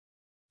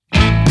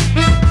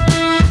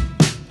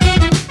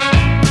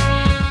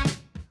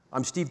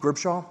I'm Steve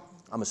Gribshaw.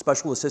 I'm a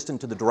special assistant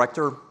to the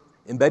director,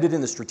 embedded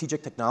in the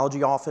Strategic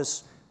Technology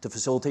Office to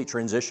facilitate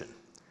transition.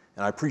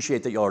 And I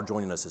appreciate that y'all are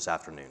joining us this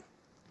afternoon.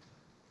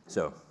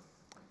 So,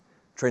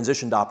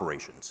 transition to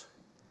operations.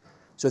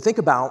 So think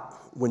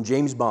about when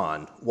James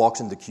Bond walks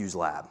into Q's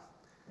lab.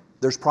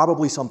 There's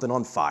probably something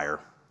on fire.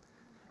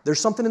 There's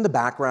something in the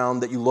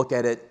background that you look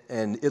at it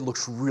and it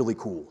looks really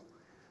cool.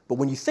 But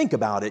when you think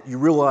about it, you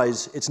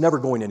realize it's never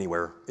going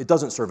anywhere. It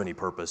doesn't serve any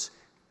purpose.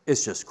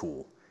 It's just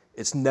cool.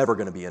 It's never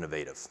going to be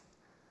innovative.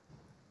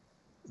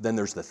 Then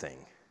there's the thing.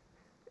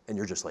 And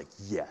you're just like,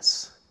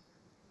 yes,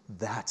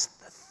 that's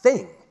the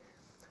thing.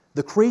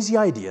 The crazy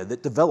idea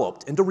that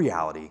developed into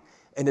reality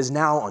and is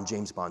now on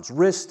James Bond's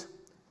wrist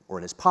or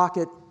in his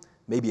pocket,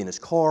 maybe in his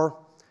car.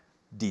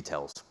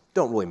 Details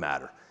don't really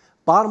matter.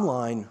 Bottom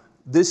line,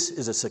 this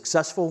is a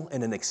successful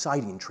and an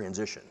exciting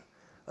transition.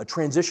 A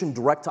transition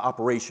direct to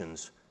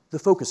operations, the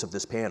focus of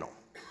this panel.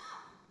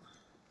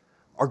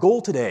 Our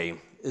goal today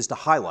is to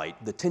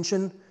highlight the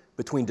tension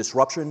between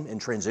disruption and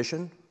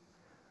transition,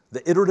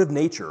 the iterative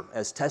nature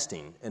as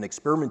testing and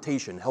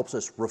experimentation helps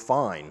us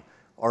refine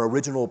our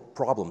original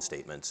problem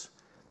statements,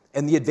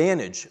 and the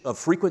advantage of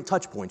frequent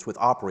touch points with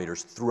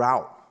operators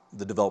throughout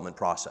the development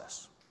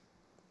process.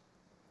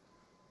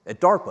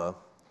 At DARPA,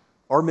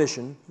 our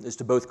mission is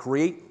to both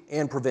create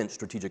and prevent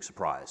strategic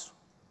surprise,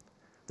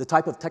 the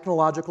type of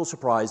technological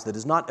surprise that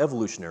is not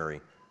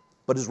evolutionary,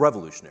 but is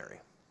revolutionary,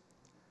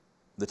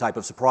 the type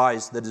of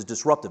surprise that is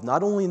disruptive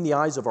not only in the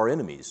eyes of our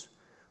enemies,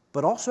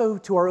 but also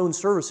to our own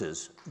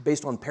services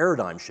based on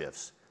paradigm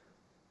shifts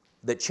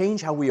that change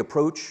how we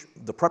approach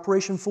the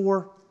preparation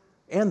for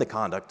and the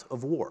conduct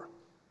of war.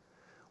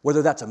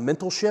 Whether that's a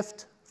mental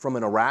shift from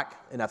an Iraq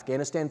and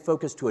Afghanistan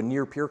focus to a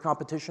near-peer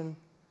competition,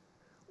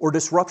 or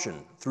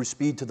disruption through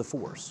speed to the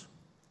force.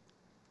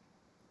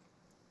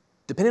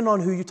 Depending on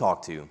who you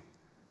talk to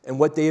and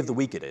what day of the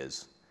week it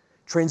is,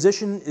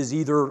 transition is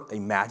either a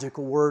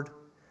magical word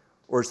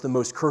or it's the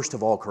most cursed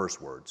of all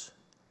curse words.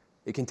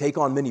 It can take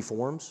on many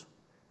forms.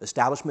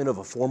 Establishment of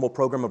a formal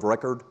program of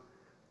record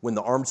when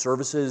the armed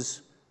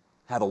services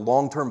have a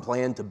long-term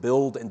plan to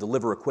build and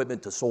deliver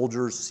equipment to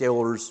soldiers,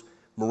 sailors,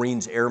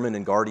 Marines, airmen,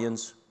 and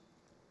guardians.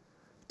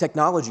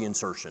 Technology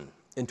insertion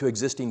into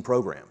existing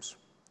programs.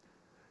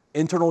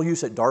 Internal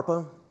use at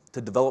DARPA to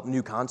develop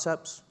new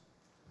concepts.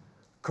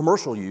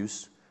 Commercial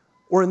use,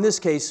 or in this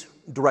case,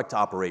 direct to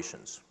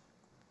operations.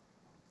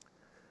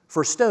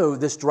 For Stowe,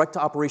 this direct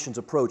to operations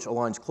approach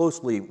aligns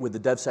closely with the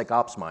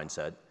DevSecOps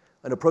mindset,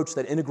 an approach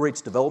that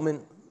integrates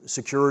development,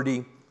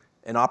 security,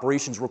 and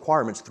operations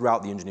requirements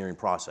throughout the engineering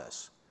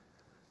process.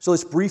 So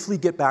let's briefly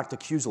get back to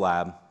Q's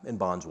lab and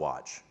Bond's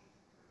watch.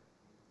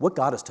 What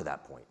got us to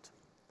that point?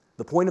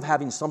 The point of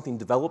having something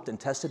developed and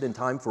tested in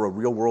time for a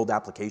real-world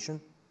application?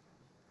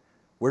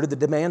 Where did the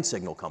demand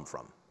signal come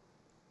from?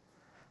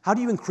 How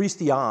do you increase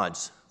the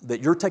odds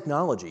that your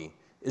technology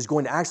is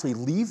going to actually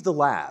leave the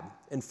lab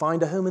and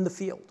find a home in the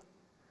field?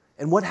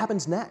 And what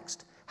happens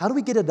next? How do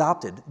we get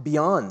adopted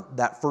beyond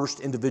that first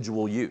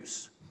individual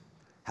use?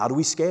 How do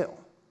we scale?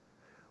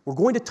 We're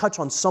going to touch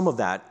on some of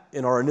that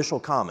in our initial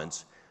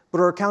comments,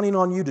 but are counting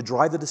on you to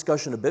drive the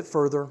discussion a bit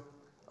further,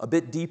 a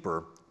bit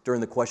deeper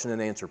during the question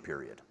and answer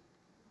period.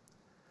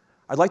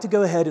 I'd like to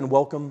go ahead and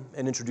welcome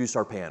and introduce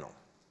our panel.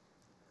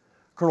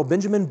 Colonel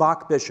Benjamin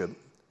Bach Bishop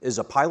is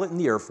a pilot in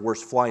the Air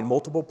Force flying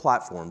multiple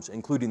platforms,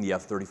 including the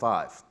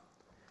F-35.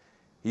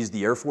 He's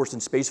the Air Force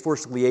and Space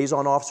Force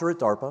Liaison Officer at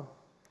DARPA,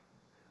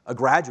 a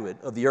graduate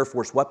of the Air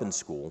Force Weapons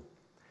School,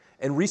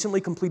 and recently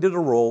completed a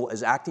role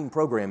as acting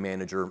program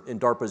manager in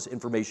DARPA's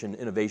Information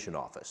Innovation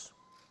Office.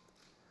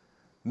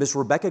 Ms.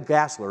 Rebecca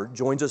Gassler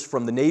joins us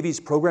from the Navy's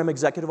Program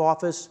Executive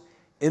Office,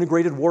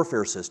 Integrated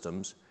Warfare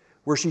Systems,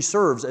 where she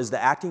serves as the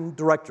acting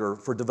director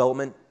for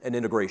development and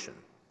integration.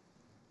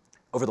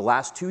 Over the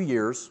last 2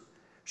 years,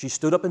 she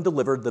stood up and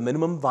delivered the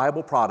minimum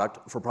viable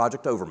product for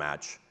Project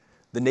Overmatch,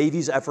 the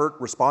Navy's effort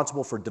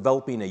responsible for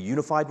developing a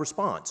unified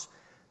response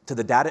to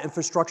the data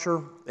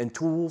infrastructure and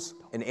tools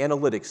and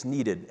analytics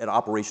needed at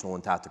operational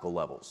and tactical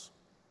levels.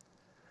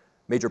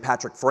 Major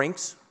Patrick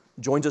Franks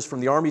joins us from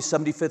the Army's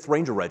 75th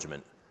Ranger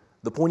Regiment,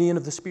 the pointy end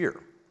of the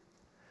spear.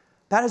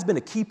 Pat has been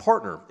a key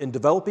partner in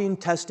developing,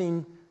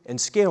 testing,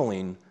 and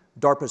scaling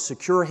DARPA's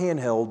secure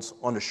handhelds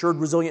on assured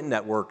resilient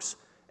networks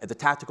at the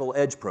Tactical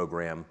Edge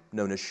program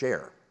known as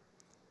SHARE.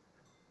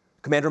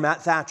 Commander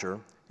Matt Thatcher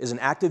is an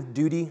active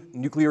duty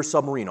nuclear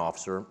submarine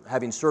officer,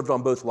 having served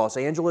on both Los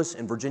Angeles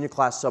and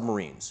Virginia-class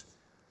submarines.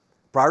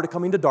 Prior to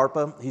coming to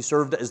DARPA, he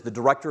served as the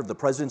director of the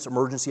President's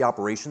Emergency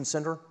Operations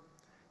Center.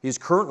 He is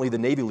currently the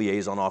Navy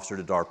Liaison Officer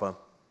to DARPA.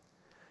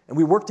 And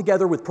we work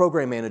together with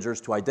program managers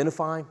to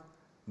identify,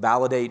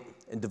 validate,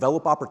 and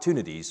develop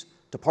opportunities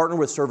to partner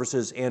with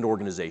services and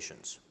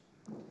organizations.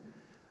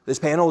 This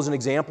panel is an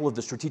example of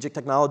the Strategic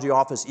Technology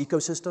Office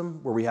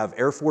ecosystem, where we have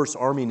Air Force,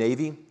 Army,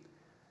 Navy.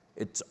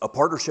 It's a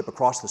partnership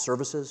across the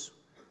services,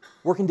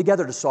 working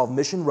together to solve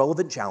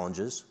mission-relevant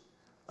challenges,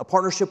 a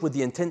partnership with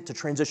the intent to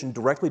transition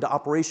directly to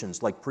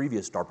operations like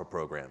previous DARPA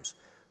programs,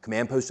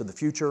 Command Post of the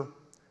Future,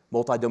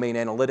 multi-domain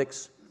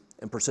analytics,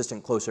 and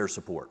persistent close air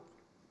support.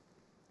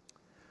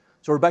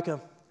 So Rebecca,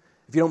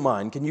 if you don't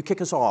mind, can you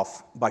kick us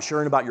off by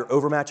sharing about your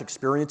Overmatch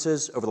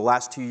experiences over the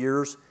last 2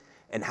 years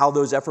and how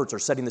those efforts are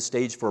setting the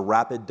stage for a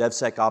rapid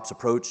DevSecOps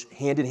approach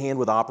hand in hand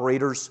with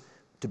operators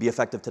to be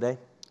effective today?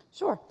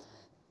 Sure.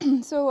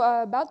 So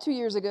about 2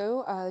 years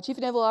ago, the Chief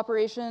of Naval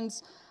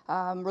Operations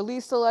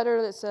released a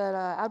letter that said,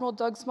 Admiral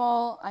Doug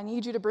Small, I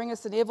need you to bring us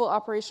the naval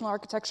operational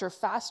architecture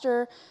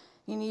faster.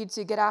 You need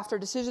to get after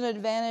decision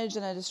advantage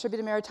in a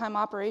distributed maritime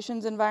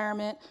operations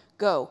environment.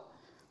 Go.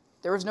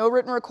 There was no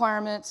written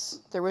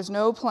requirements. There was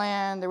no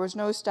plan. There was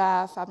no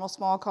staff. Admiral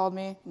Small called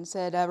me and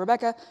said,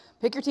 Rebecca,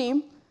 pick your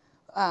team.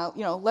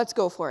 Let's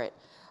go for it.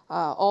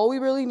 All we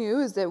really knew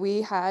is that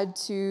we had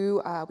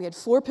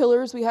 4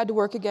 pillars we had to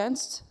work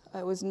against.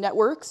 It was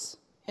networks,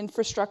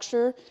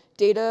 infrastructure,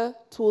 data,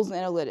 tools, and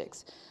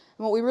analytics.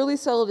 And what we really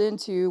settled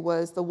into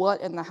was the what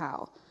and the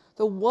how.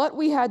 The what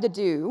we had to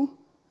do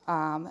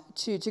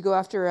to go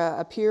after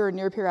a peer or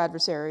near-peer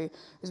adversary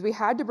is we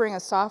had to bring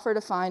a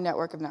software-defined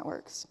network of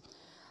networks.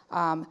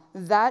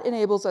 That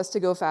enables us to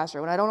go faster.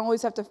 When I don't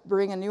always have to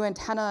bring a new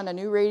antenna and a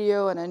new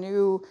radio and a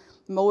new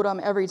modem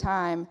every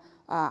time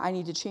I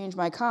need to change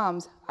my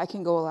comms, I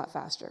can go a lot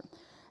faster.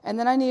 And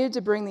then I needed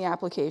to bring the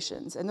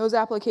applications. And those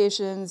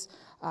applications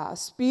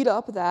speed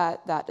up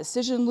that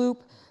decision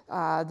loop.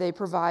 They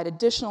provide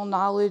additional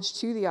knowledge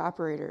to the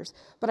operators.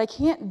 But I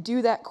can't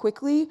do that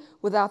quickly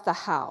without the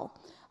how.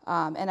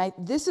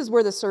 This is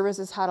where the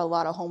services had a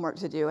lot of homework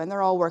to do, and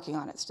they're all working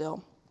on it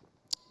still.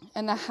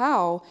 And the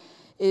how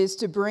is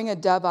to bring a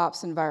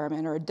DevOps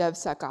environment or a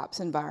DevSecOps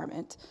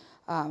environment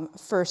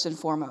first and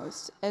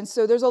foremost. And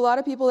so there's a lot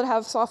of people that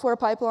have software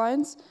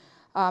pipelines,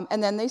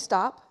 and then they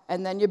stop,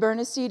 and then you burn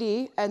a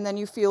CD, and then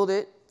you field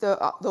it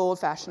the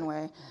old-fashioned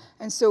way.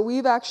 And so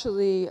we've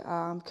actually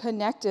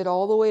connected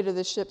all the way to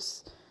the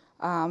ships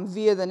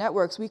via the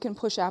networks. We can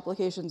push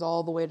applications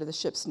all the way to the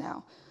ships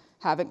now.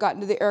 Haven't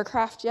gotten to the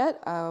aircraft yet.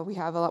 We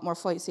have a lot more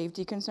flight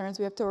safety concerns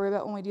we have to worry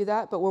about when we do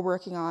that, but we're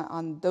working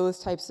on those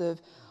types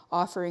of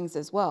offerings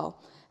as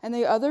well. And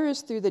the other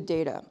is through the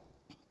data.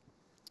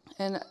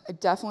 And I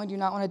definitely do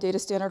not want a data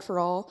standard for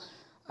all.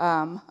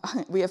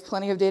 We have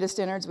plenty of data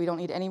standards. We don't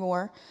need any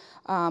more.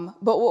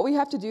 But what we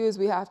have to do is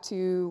we have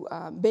to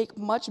make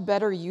much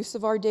better use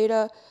of our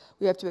data.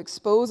 We have to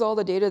expose all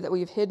the data that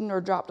we've hidden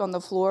or dropped on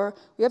the floor.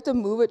 We have to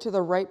move it to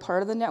the right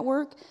part of the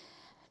network.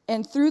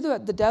 And through the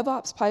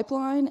DevOps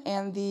pipeline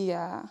and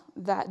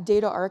that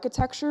data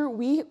architecture,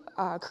 we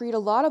create a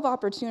lot of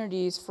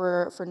opportunities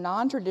for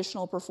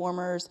non-traditional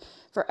performers,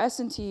 for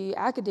S&T,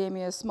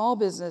 academia, small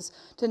business,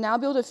 to now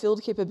build a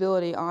field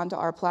capability onto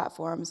our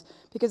platforms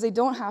because they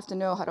don't have to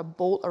know how to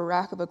bolt a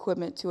rack of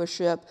equipment to a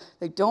ship.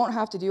 They don't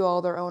have to do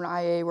all their own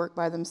IA work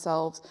by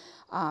themselves.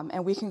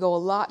 And we can go a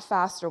lot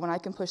faster when I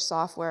can push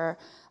software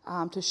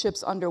to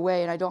ships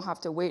underway and I don't have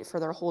to wait for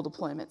their whole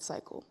deployment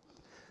cycle.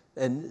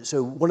 And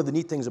so one of the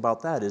neat things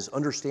about that is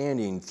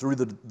understanding through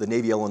the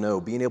Navy L&O,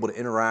 being able to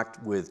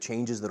interact with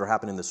changes that are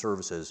happening in the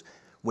services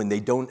when they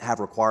don't have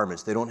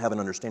requirements, they don't have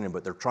an understanding,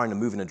 but they're trying to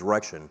move in a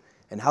direction.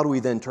 And how do we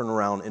then turn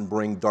around and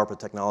bring DARPA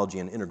technology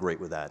and integrate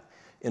with that?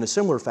 In a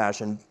similar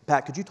fashion,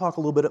 Pat, could you talk a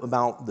little bit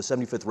about the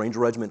 75th Ranger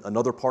Regiment,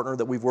 another partner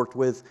that we've worked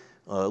with,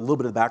 a little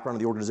bit of the background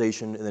of the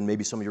organization, and then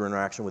maybe some of your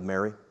interaction with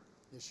Mary?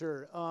 Yeah,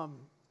 sure.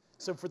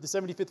 So for the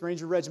 75th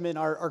Ranger Regiment,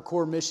 our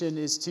core mission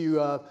is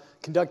to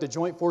conduct a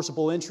joint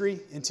forcible entry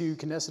into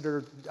contested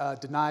or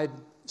denied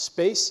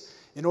space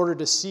in order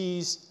to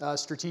seize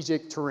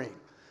strategic terrain,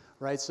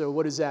 right? So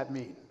what does that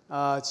mean?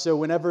 So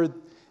whenever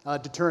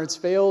deterrence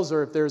fails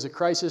or if there's a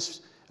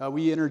crisis,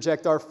 we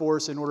interject our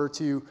force in order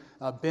to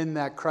bend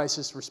that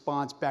crisis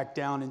response back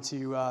down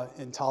into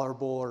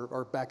intolerable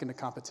or back into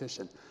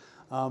competition.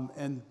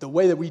 And the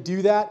way that we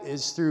do that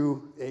is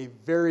through a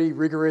very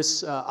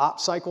rigorous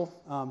ops cycle.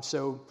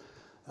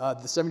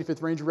 The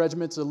 75th Ranger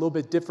Regiment is a little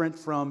bit different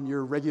from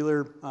your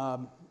regular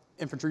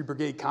infantry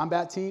brigade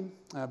combat team.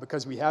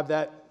 Because we have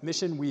that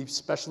mission, we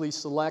specially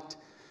select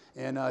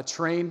and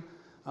train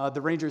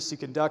the Rangers to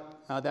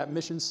conduct that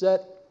mission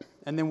set.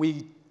 And then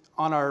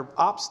on our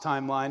ops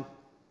timeline,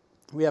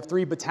 we have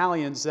 3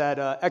 battalions that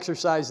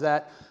exercise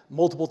that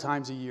multiple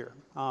times a year.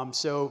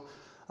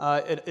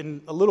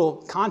 In a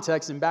little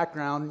context and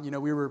background,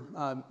 we were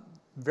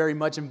very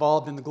much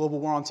involved in the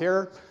global war on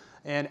terror.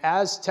 And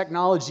as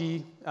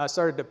technology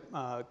started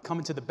to come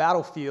into the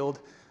battlefield,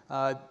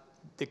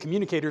 the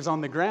communicators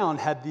on the ground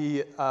had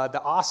the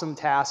awesome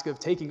task of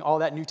taking all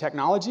that new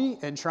technology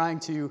and trying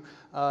to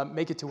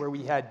make it to where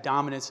we had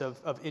dominance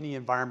of any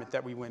environment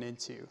that we went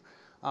into.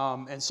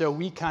 And so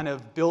we kind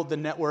of built the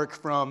network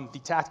from the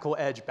tactical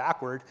edge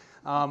backward,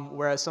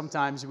 whereas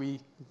sometimes we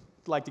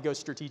like to go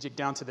strategic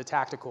down to the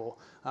tactical.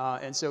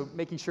 And so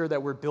making sure that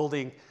we're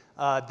building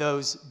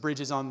those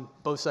bridges on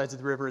both sides of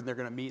the river and they're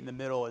going to meet in the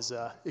middle is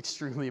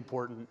extremely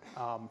important.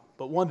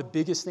 But one of the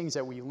biggest things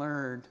that we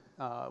learned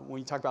when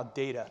you talk about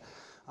data,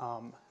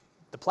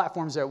 the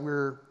platforms that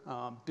we're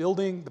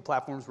building, the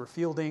platforms we're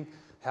fielding,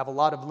 have a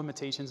lot of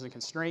limitations and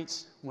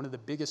constraints. One of the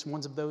biggest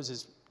ones of those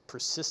is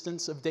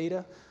persistence of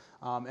data.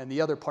 And the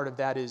other part of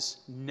that is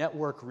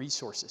network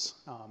resources.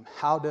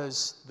 How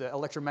does the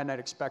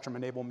electromagnetic spectrum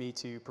enable me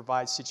to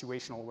provide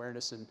situational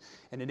awareness and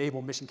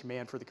enable mission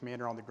command for the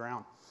commander on the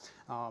ground?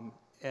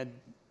 And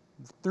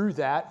through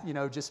that,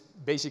 just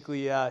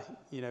basically,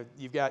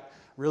 you've got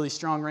really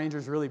strong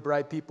Rangers, really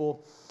bright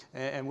people,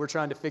 and we're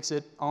trying to fix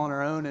it all on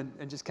our own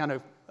and just kind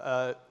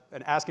of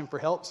and asking for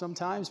help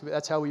sometimes. But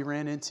that's how we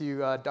ran into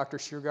Dr.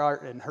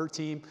 Schugart and her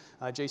team,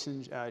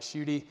 Jason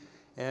Schutte,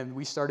 and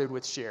we started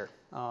with Share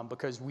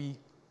because we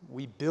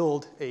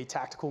build a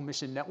tactical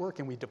mission network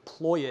and we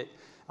deploy it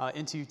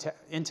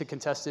into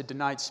contested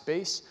denied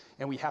space,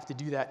 and we have to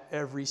do that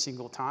every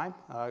single time.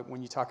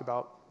 When you talk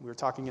about, we were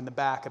talking in the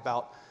back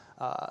about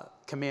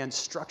command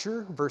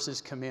structure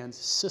versus command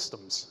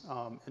systems.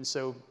 And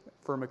so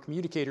from a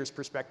communicator's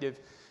perspective,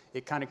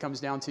 it kind of comes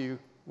down to,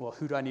 well,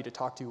 who do I need to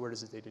talk to? Where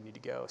does the data need to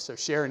go? So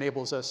Share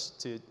enables us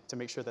to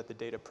make sure that the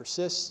data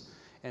persists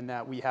and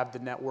that we have the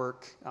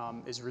network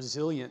is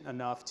resilient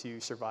enough to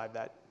survive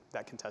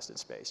that contested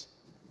space.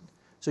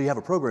 So you have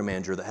a program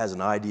manager that has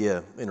an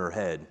idea in her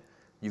head.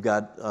 You've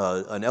got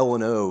an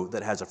L&O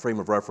that has a frame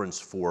of reference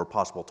for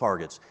possible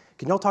targets.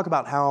 Can y'all talk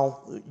about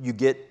how you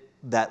get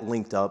that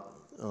linked up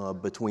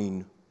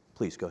between,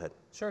 please go ahead.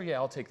 Sure, yeah,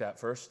 I'll take that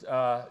first.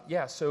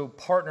 So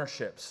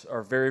partnerships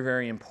are very,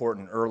 very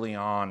important early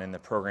on in the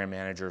program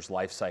manager's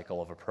life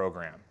cycle of a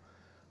program.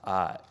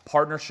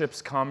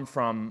 Partnerships come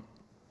from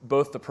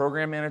both the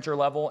program manager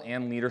level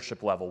and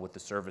leadership level with the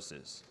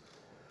services.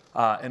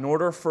 In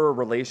order for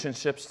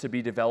relationships to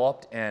be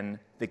developed and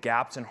the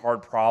gaps and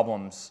hard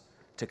problems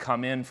to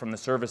come in from the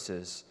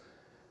services,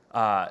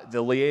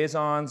 the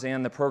liaisons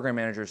and the program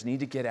managers need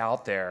to get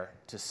out there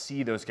to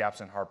see those gaps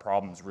and hard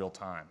problems real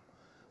time.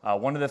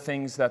 One of the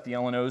things that the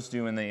L&Os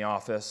do in the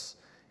office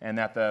and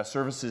that the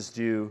services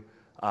do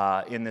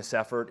in this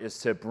effort is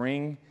to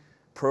bring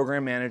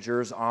program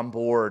managers on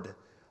board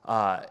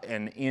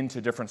and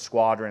into different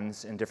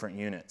squadrons and different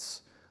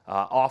units,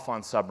 off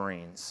on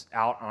submarines,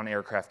 out on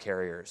aircraft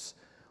carriers.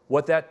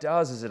 What that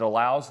does is it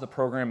allows the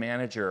program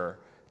manager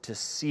to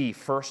see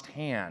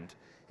firsthand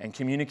and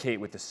communicate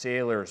with the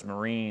sailors,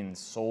 Marines,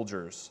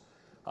 soldiers,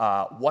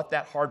 what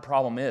that hard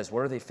problem is.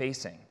 What are they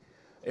facing?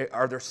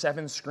 Are there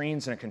 7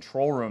 screens in a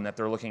control room that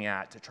they're looking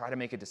at to try to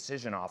make a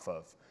decision off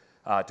of,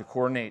 to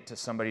coordinate to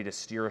somebody to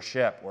steer a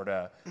ship or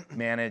to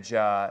manage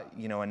a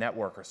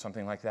network or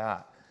something like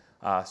that?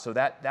 So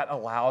that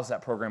allows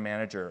that program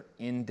manager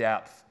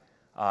in-depth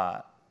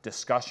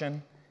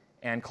discussion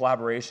and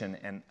collaboration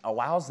and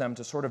allows them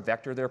to sort of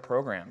vector their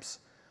programs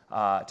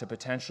to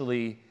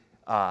potentially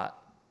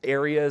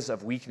areas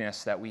of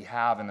weakness that we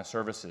have in the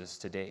services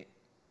to date.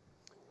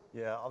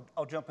 Yeah,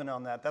 I'll jump in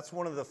on that. That's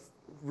one of the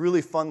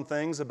really fun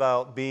things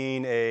about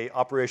being a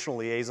operational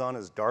liaison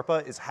as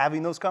DARPA is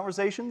having those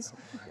conversations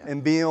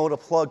and being able to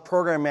plug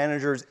program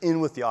managers in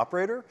with the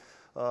operator.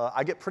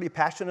 I get pretty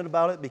passionate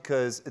about it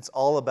because it's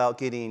all about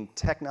getting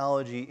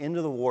technology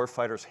into the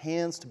warfighter's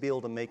hands to be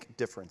able to make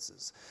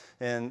differences.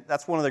 And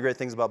that's one of the great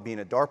things about being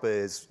at DARPA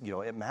is,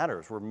 it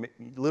matters. We're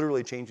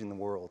literally changing the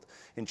world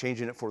and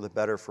changing it for the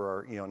better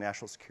for our,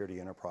 national security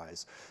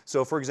enterprise.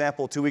 So for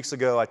example, 2 weeks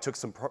ago, I took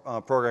some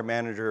program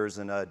managers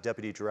and a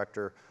deputy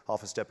director,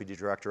 office deputy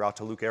director out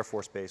to Luke Air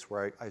Force Base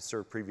where I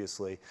served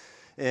previously,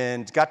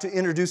 and got to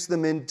introduce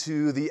them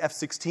into the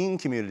F-16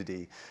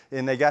 community.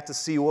 And they got to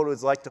see what it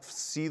was like to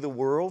see the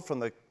world from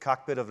the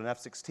cockpit of an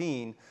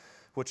F-16,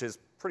 which is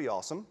pretty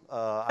awesome,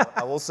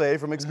 I will say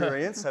from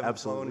experience, having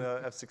flown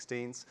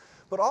F-16s.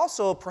 But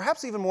also,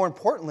 perhaps even more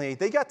importantly,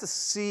 they got to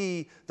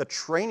see the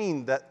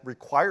training that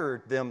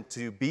required them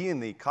to be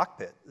in the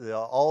cockpit,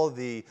 all of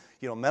the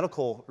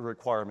medical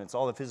requirements,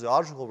 all the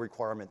physiological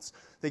requirements.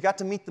 They got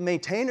to meet the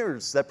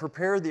maintainers that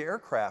prepare the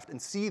aircraft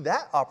and see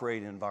that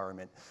operating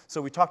environment.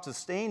 So we talked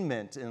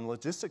sustainment and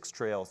logistics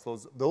trails.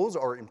 Those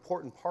are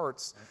important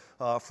parts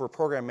for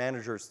program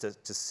managers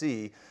to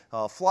see.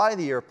 Fly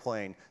the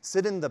airplane,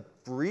 sit in the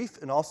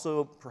brief, and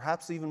also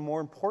perhaps even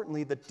more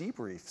importantly, the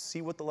debrief.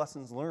 See what the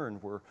lessons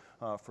learned were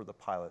for the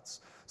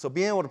pilots. So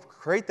being able to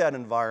create that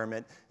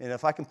environment, and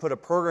if I can put a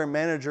program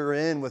manager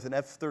in with an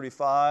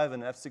F-35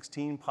 and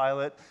F-16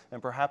 pilot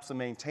and perhaps a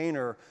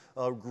maintainer,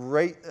 a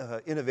great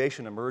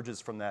innovation emerges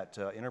from that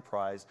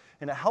enterprise.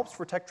 And it helps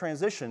for tech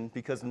transition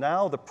because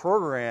now the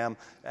program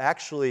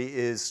actually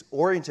is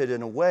oriented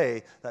in a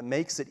way that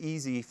makes it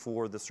easy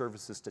for the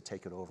services to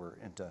take it over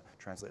and to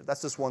translate it.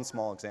 That's just one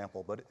small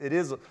example, but it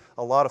is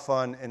a lot of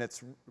fun, and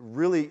it's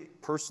really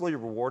personally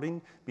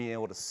rewarding being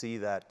able to see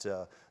that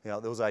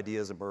those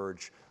ideas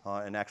emerge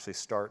and actually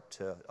start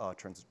to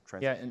transition.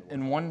 Yeah,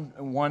 and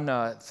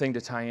one thing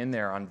to tie in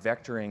there on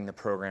vectoring the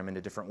program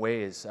into different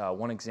ways,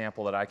 one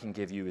example that I can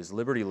give you is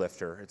Liberty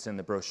Lifter. It's in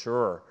the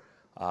brochure,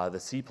 the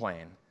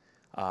seaplane.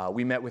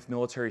 We met with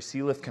Military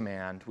Sea Lift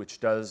Command,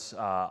 which does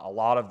a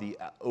lot of the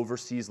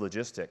overseas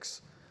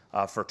logistics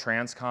for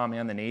Transcom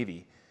and the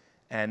Navy.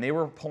 And they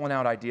were pulling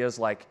out ideas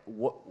like,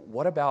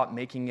 what about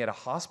making it a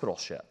hospital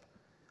ship,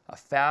 a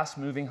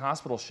fast-moving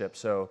hospital ship?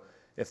 So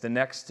if the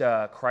next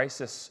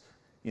crisis,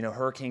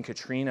 Hurricane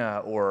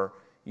Katrina or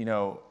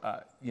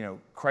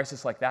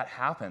crisis like that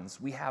happens,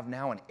 we have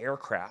now an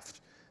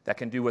aircraft that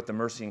can do what the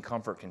Mercy and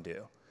Comfort can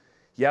do.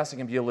 Yes, it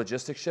can be a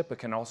logistics ship, but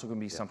can also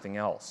be something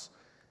else.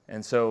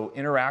 And so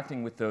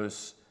interacting with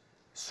those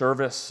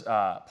service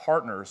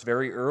partners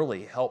very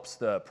early helps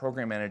the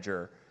program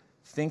manager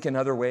think in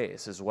other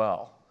ways as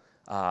well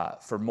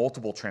for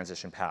multiple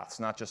transition paths,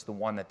 not just the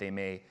one that they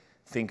may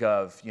think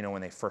of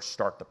when they first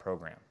start the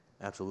program.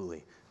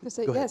 Absolutely.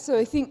 So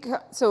I think,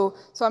 so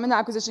I'm in the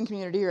acquisition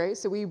community, right?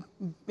 So we,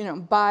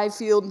 buy,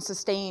 field, and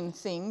sustain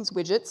things,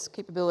 widgets,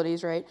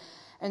 capabilities, right?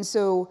 And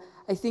so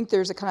I think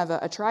there's a kind of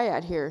a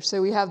triad here.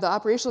 So we have the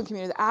operational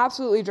community that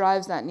absolutely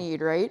drives that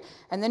need, right?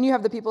 And then you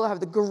have the people that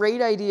have the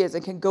great ideas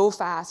and can go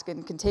fast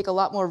and can take a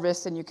lot more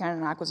risks than you can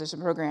in an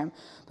acquisition program.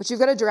 But you've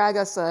got to drag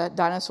us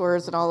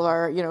dinosaurs and all of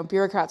our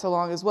bureaucrats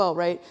along as well,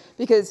 right?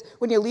 Because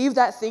when you leave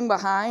that thing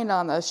behind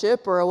on the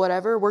ship or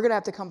whatever, we're going to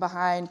have to come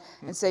behind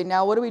and say,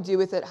 now what do we do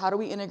with it? How do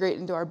we integrate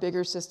into our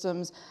bigger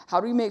systems? How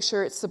do we make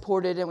sure it's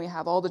supported and we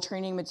have all the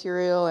training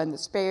material and the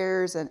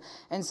spares and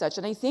such?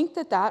 And I think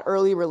that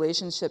early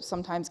relationship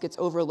sometimes gets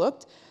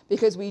overlooked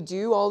because we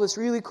do all this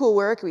really cool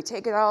work, we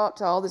take it out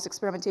to all this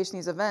experimentation,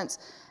 these events,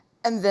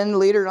 and then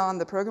later on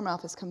the program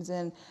office comes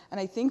in. And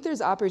I think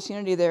there's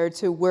opportunity there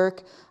to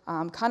work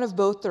kind of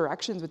both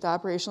directions with the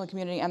operational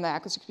community and the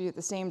acquisition community at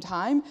the same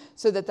time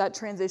so that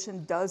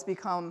transition does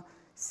become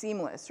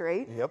seamless,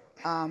 right? Yep.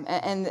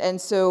 And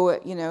so,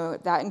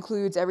 that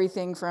includes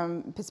everything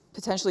from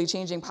potentially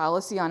changing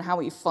policy on how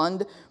we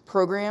fund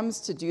programs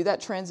to do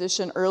that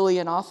transition early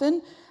and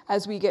often.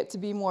 As we get to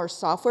be more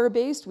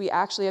software-based, we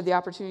actually have the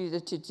opportunity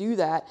to do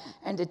that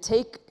and to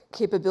take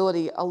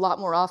capability a lot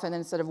more often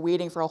instead of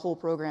waiting for a whole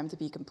program to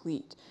be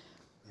complete.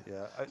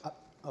 Yeah.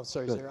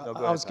 Sorry, Go Sarah. ahead. No, go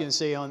I ahead, was going to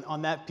say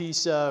on that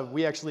piece,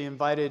 we actually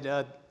invited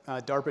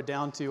DARPA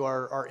down to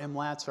our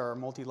MLATs, our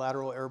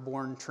multilateral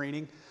airborne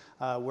training,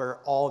 where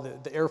all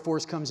the Air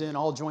Force comes in,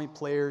 all joint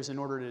players, in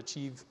order to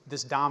achieve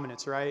this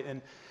dominance, right?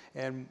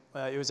 And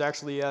it was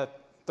actually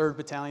 3rd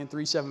Battalion,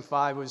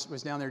 375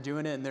 was down there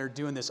doing it, and they're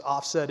doing this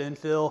offset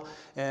infill,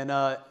 and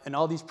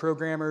all these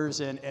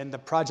programmers and the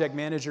project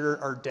manager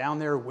are down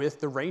there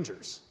with the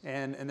Rangers,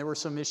 and there were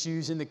some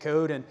issues in the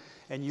code,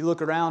 and you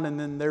look around, and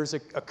then there's a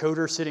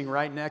coder sitting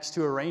right next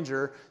to a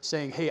Ranger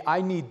saying, hey,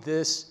 I need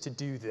this to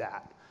do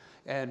that,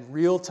 and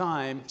real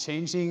time,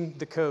 changing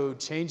the code,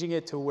 changing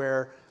it to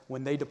where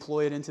when they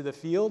deploy it into the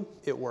field,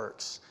 it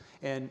works.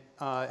 And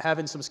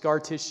having some scar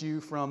tissue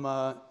from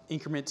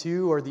Increment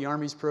 2 or the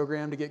Army's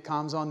program to get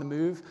comms on the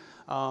move,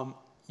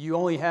 you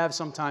only have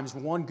sometimes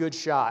one good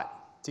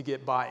shot to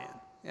get buy-in.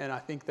 And I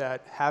think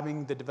that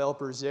having the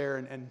developers there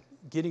and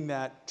getting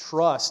that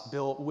trust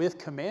built with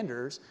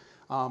commanders,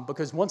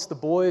 because once the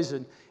boys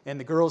and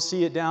the girls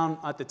see it down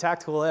at the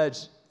tactical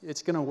edge,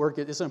 it's going to work.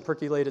 It's going to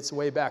percolate its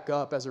way back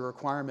up as a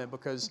requirement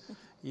because,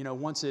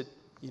 once it,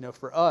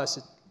 for us,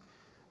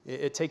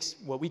 it takes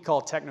what we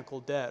call technical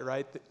debt,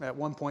 right? At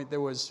one point,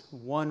 there was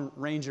one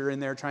Ranger in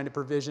there trying to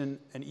provision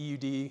an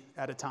EUD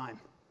at a time,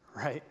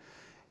 right?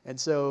 And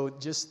so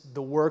just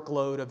the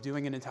workload of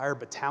doing an entire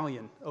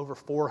battalion, over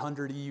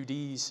 400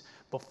 EUDs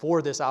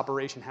before this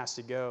operation has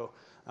to go.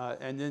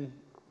 And then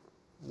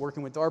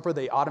working with DARPA,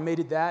 they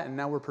automated that, and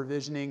now we're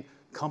provisioning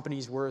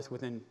companies' worth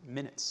within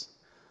minutes,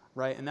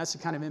 right? And that's the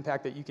kind of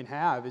impact that you can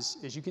have is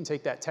you can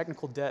take that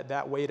technical debt,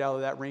 that weight out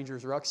of that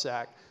Ranger's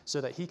rucksack so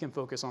that he can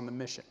focus on the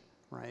mission.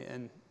 Right,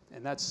 and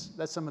that's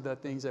some of the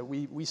things that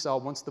we saw.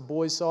 Once the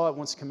boys saw it,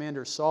 once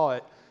commanders saw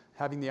it,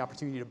 having the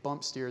opportunity to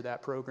bump steer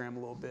that program a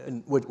little bit.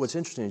 And what's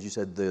interesting is you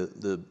said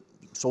the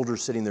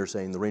soldiers sitting there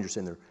saying, the Rangers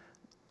sitting there,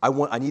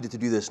 I needed to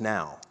do this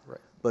now.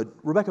 Right. But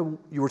Rebecca,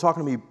 you were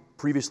talking to me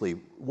previously.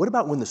 What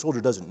about when the soldier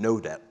doesn't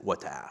know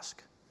what to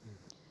ask?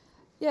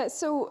 Yeah,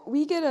 so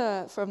we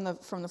get from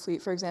the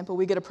fleet, for example,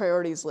 we get a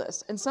priorities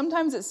list, and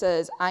sometimes it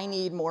says, I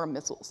need more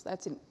missiles.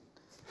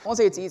 I won't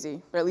say it's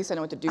easy, but at least I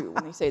know what to do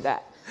when they say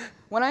that.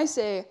 When I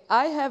say,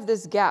 I have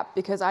this gap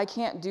because I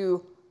can't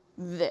do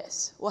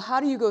this, well, how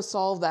do you go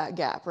solve that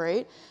gap,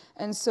 right?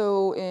 And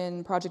so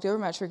in Project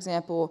Overmatch, for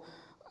example,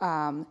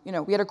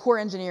 we had a core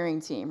engineering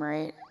team,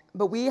 right?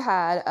 But we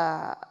had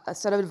a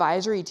set of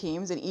advisory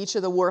teams in each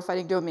of the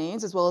warfighting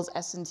domains, as well as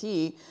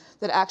S&T,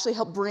 that actually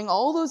helped bring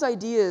all those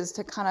ideas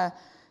to kind of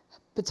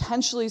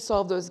potentially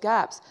solve those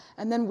gaps.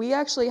 And then we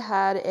actually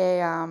had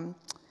a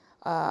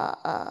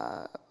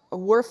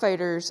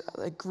warfighters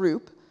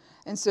group,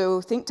 and so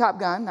think Top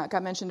Gun, that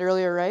got mentioned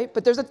earlier, right?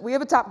 But we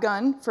have a Top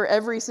Gun for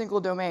every single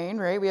domain,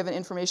 right? We have an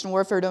information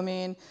warfare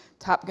domain,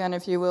 Top Gun,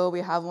 if you will. We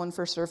have one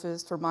for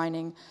surface, for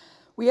mining.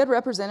 We had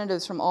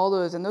representatives from all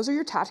those, and those are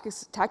your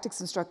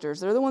tactics instructors.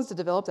 They're the ones that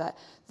develop that.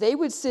 They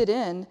would sit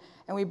in,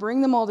 and we bring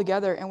them all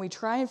together, and we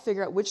try and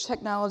figure out which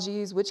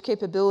technologies, which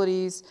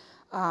capabilities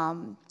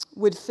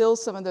would fill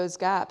some of those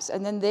gaps,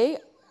 and then they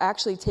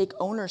actually take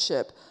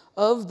ownership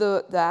of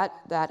that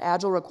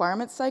agile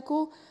requirement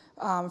cycle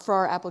for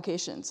our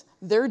applications.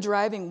 They're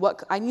driving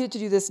I needed to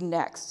do this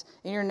next.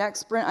 In your next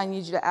sprint, I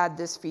need you to add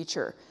this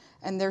feature.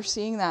 And they're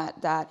seeing that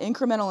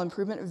incremental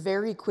improvement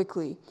very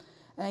quickly.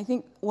 And I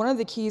think one of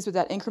the keys with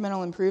that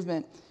incremental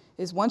improvement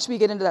is once we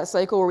get into that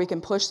cycle where we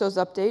can push those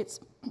updates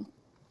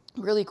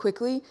really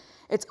quickly,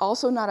 it's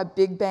also not a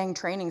big bang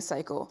training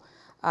cycle.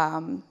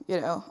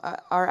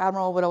 Our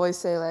admiral would always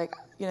say, like,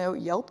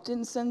 Yelp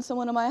didn't send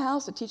someone to my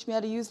house to teach me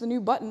how to use the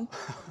new button,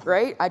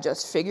 right? I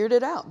just figured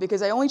it out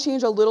because I only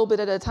change a little bit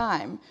at a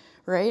time,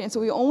 right? And so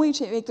we only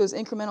make those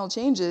incremental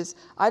changes.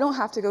 I don't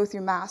have to go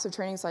through massive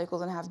training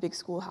cycles and have big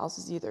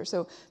schoolhouses either.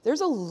 So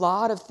there's a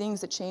lot of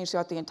things that change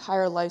throughout the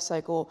entire life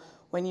cycle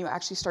when you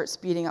actually start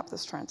speeding up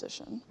this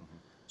transition.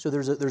 So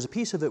there's a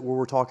piece of it where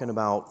we're talking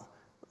about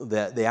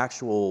the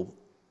actual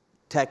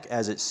tech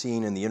as it's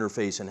seen in the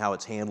interface and how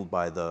it's handled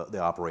by the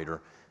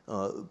operator.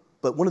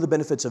 But one of the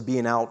benefits of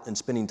being out and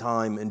spending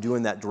time and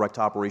doing that direct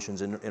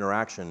operations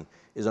interaction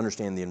is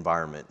understanding the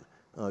environment.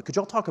 Could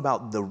y'all talk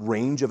about the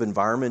range of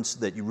environments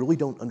that you really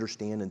don't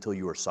understand until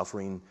you are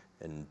suffering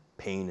and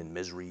pain and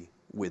misery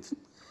with?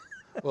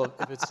 Well,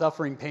 if it's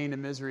suffering, pain,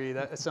 and misery,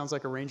 that sounds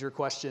like a Ranger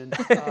question.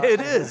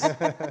 It is.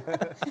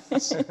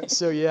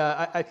 So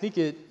yeah, I think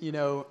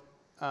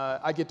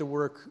I get to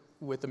work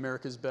with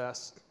America's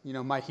best.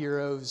 My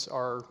heroes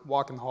are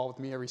walking the hall with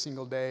me every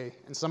single day,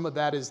 and some of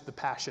that is the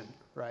passion,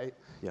 right?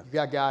 Yeah. You've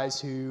got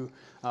guys who,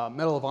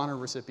 Medal of Honor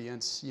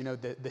recipients,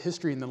 the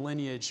history and the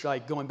lineage,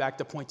 like going back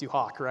to Point du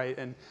Hoc, right?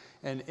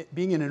 And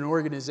being in an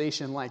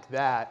organization like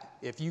that,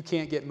 if you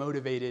can't get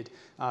motivated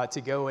to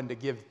go and to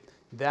give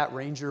that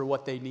Ranger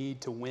what they need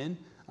to win,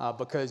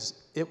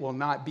 because it will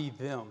not be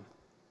them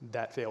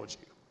that failed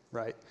you,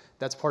 right?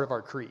 That's part of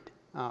our creed.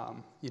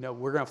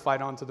 We're going to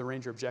fight on to the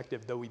Ranger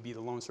objective, though we be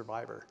the lone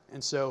survivor.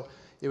 And so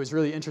it was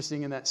really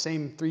interesting in that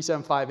same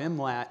 375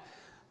 MLAT,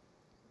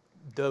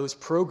 those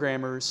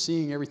programmers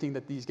seeing everything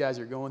that these guys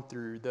are going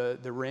through,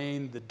 the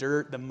rain, the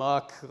dirt, the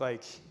muck,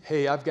 like,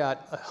 hey, I've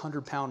got a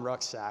 100-pound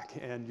rucksack,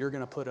 and you're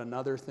going to put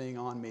another thing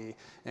on me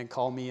and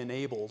call me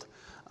enabled.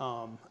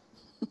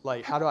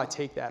 Like, how do I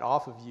take that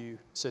off of you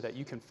so that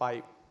you can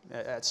fight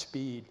at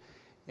speed?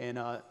 And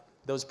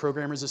those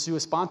programmers are sua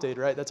sponte,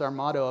 right? That's our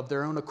motto. Of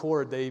their own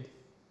accord, they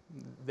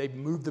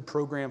move the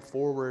program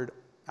forward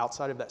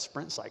outside of that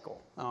sprint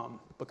cycle,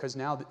 because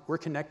now we're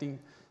connecting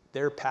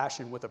their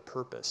passion with a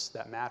purpose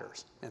that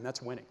matters, and that's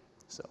winning.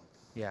 So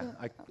yeah.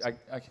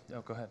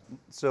 Go ahead.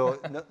 So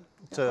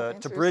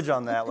to bridge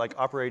on that, like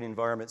operating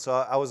environment. So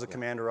I was a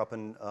commander up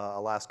in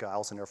Alaska,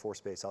 Allison Air Force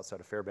Base outside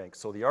of Fairbanks.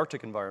 So the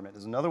Arctic environment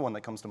is another one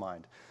that comes to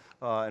mind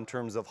in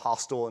terms of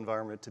hostile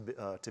environment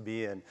to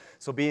be in.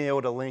 So being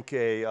able to link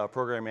a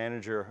program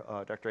manager,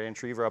 Dr. Ann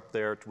Triever up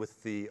there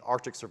with the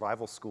Arctic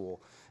Survival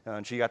School,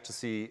 and she got to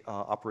see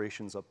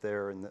operations up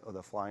there and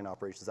the flying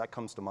operations. That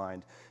comes to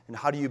mind. And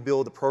how do you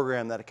build a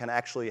program that can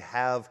actually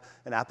have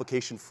an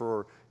application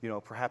for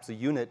perhaps a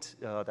unit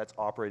that's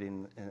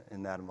operating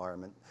in that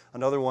environment?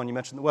 Another one, you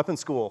mentioned the weapons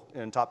school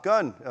in Top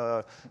Gun.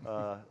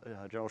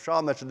 General Shaw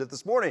mentioned it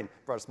this morning.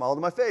 Brought a smile to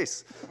my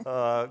face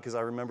because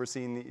I remember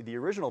seeing the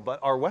original.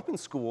 But our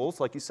weapons schools,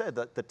 like you said,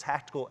 the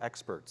tactical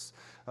experts.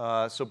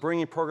 So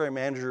bringing program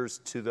managers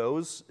to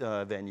those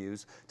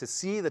venues to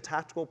see the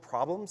tactical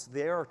problems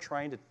they are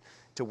trying to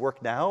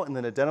work now, and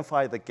then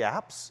identify the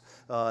gaps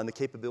and the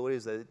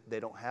capabilities that they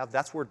don't have.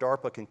 That's where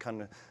DARPA can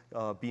kind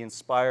of be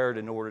inspired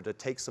in order to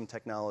take some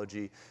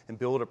technology and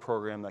build a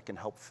program that can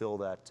help fill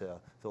that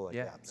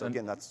gap. So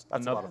again, that's a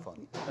lot of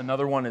fun.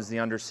 Another one is the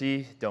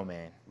undersea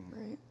domain.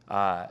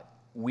 Right.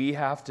 We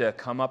have to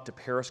come up to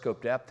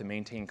periscope depth to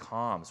maintain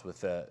comms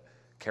with the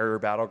carrier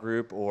battle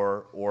group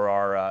or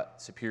our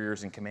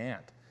superiors in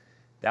command.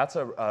 That's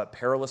a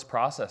perilous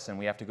process, and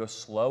we have to go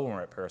slow when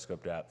we're at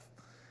periscope depth.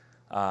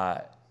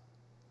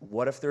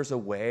 What if there's a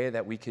way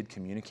that we could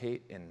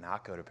communicate and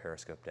not go to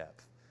periscope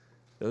depth?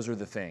 Those are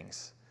the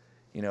things,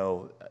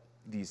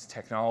 these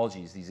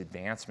technologies, these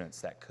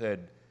advancements that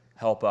could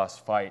help us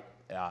fight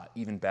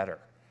even better.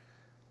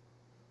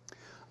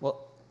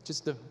 Well,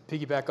 just to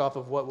piggyback off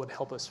of what would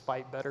help us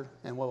fight better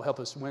and what will help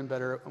us win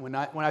better, when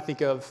I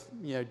think of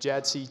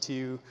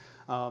JADC2,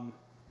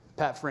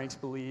 Pat Franks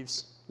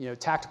believes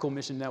tactical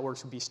mission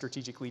networks would be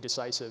strategically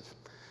decisive.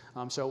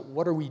 So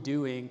what are we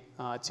doing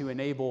to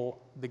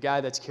enable the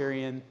guy that's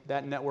carrying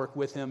that network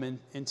with him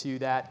into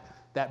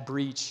that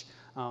breach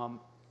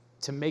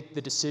to make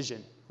the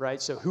decision,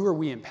 right? So who are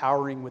we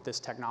empowering with this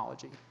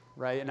technology,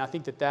 right? And I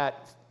think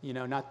that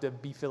not to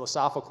be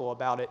philosophical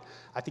about it,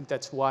 I think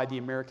that's why the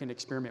American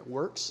experiment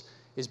works,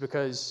 is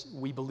because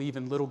we believe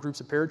in little groups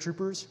of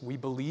paratroopers. We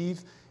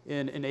believe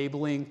in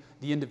enabling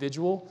the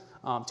individual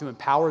to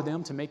empower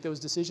them to make those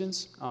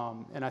decisions.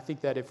 And I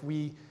think that if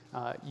we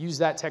use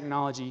that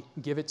technology,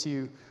 give it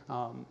to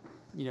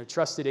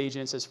trusted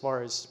agents as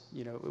far as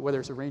whether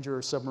it's a Ranger or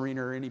a submariner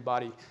or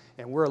anybody,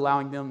 and we're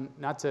allowing them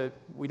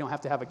we don't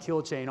have to have a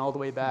kill chain all the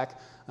way back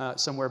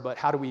somewhere, but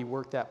how do we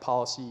work that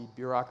policy,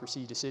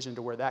 bureaucracy decision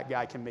to where that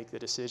guy can make the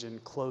decision,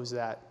 close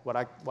that, what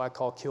I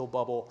call kill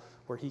bubble,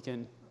 where he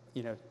can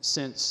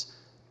sense,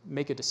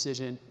 make a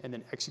decision, and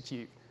then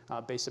execute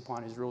based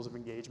upon his rules of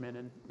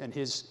engagement and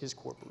his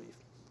core belief.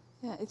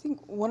 Yeah, I think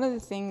one of the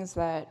things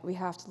that we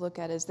have to look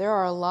at is there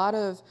are a lot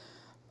of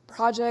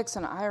projects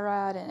and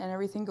IRAD and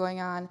everything going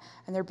on,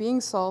 and they're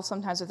being solved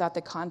sometimes without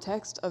the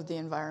context of the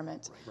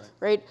environment,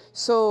 right?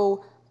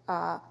 So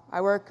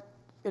I work,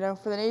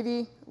 for the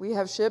Navy. We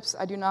have ships.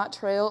 I do not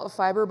trail a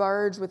fiber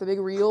barge with a big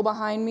reel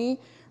behind me,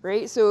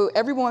 right? So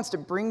everyone wants to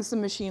bring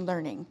some machine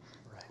learning.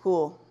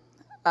 Cool.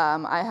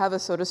 I have a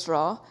soda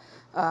straw.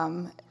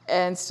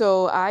 And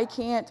so I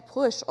can't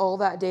push all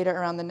that data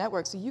around the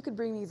network. So you could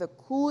bring me the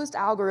coolest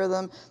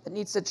algorithm that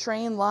needs to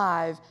train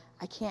live.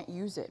 I can't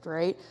use it,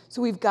 right?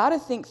 So we've got to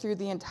think through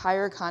the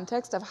entire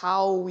context of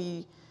how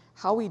we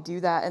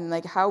do that, and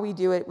like how we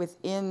do it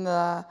within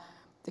the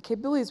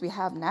capabilities we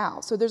have now.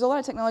 So there's a lot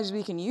of technologies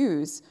we can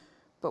use,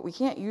 but we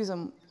can't use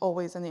them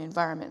always in the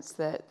environments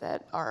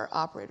that our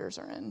operators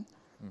are in.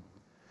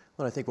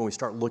 Well, I think when we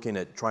start looking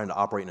at trying to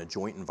operate in a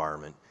joint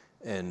environment,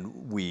 and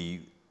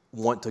we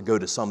want to go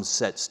to some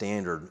set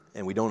standard,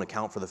 and we don't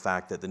account for the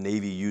fact that the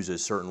Navy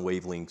uses certain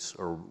wavelengths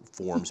or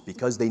forms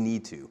because they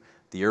need to.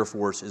 The Air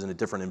Force is in a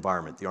different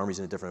environment. The Army's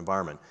in a different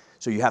environment.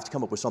 So you have to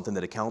come up with something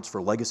that accounts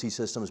for legacy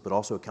systems, but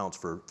also accounts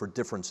for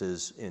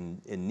differences in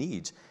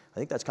needs. I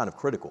think that's kind of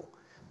critical.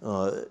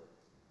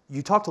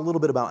 You talked a little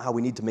bit about how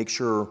we need to make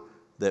sure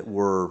that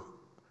we're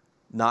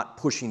not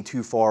pushing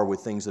too far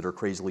with things that are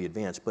crazily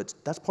advanced, but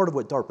that's part of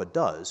what DARPA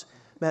does.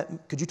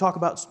 Matt, could you talk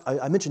about,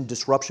 I mentioned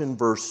disruption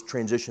versus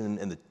transition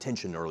and the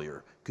tension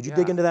earlier. Could you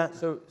dig into that?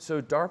 So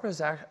DARPA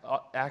is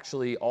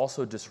actually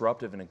also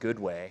disruptive in a good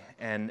way,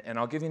 and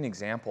I'll give you an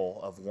example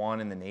of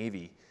one in the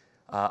Navy.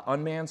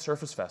 Unmanned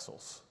surface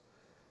vessels.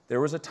 There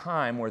was a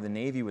time where the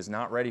Navy was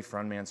not ready for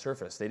unmanned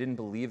surface. They didn't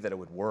believe that it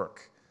would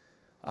work.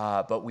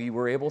 But we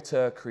were able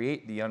to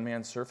create the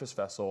unmanned surface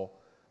vessel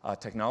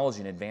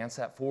technology and advance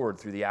that forward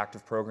through the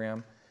active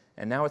program,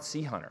 and now it's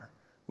Sea Hunter.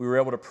 We were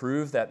able to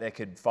prove that they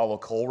could follow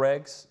coal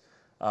regs,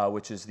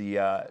 which is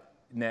the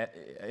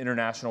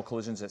International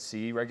Collisions at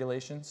Sea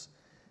regulations,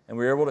 and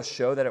we were able to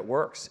show that it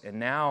works. And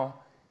now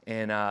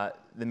in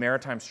the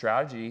maritime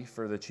strategy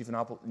for the Chief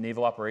of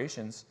Naval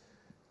Operations,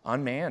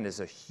 unmanned is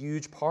a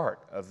huge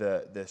part of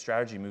the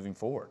strategy moving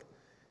forward.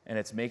 And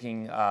it's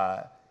making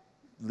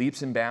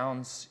leaps and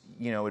bounds,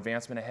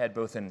 advancement ahead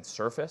both in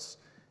surface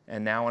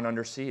and now in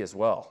undersea as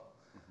well,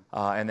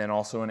 and then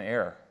also in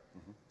air.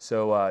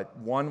 So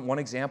one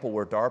example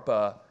where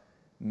DARPA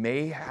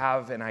may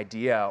have an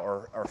idea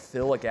or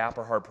fill a gap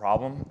or hard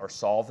problem or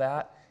solve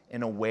that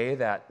in a way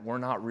that we're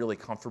not really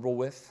comfortable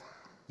with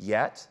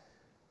yet,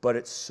 but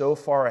it's so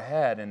far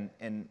ahead,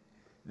 and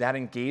that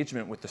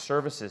engagement with the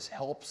services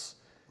helps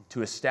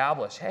to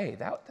establish, hey,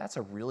 that's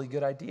a really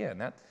good idea,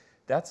 and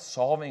that's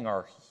solving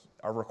our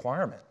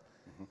requirement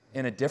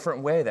in a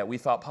different way that we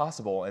thought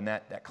possible, and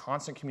that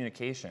constant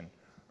communication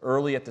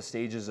early at the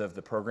stages of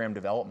the program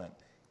development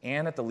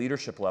and at the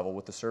leadership level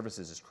with the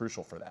services is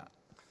crucial for that.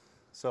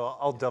 So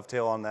I'll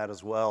dovetail on that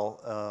as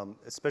well.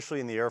 Especially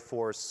in the Air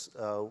Force,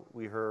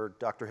 we heard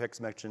Dr.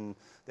 Hicks mention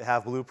the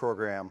Have Blue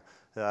program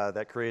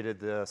that created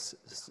this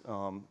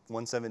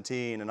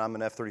 117, and I'm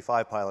an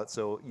F-35 pilot,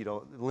 so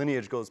the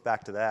lineage goes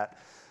back to that.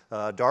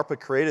 DARPA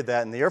created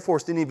that, and the Air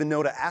Force didn't even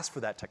know to ask for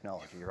that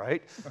technology,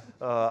 right?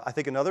 I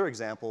think another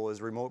example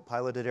is remote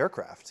piloted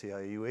aircraft,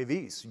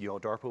 UAVs.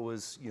 DARPA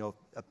was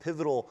a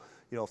pivotal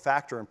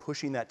factor in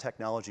pushing that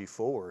technology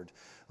forward.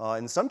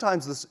 And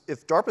sometimes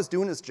if DARPA's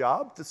doing its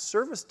job, the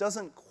service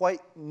doesn't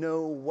quite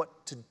know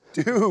what to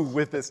do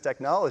with this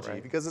technology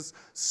because it's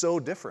so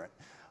different.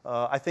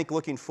 I think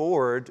looking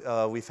forward,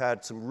 we've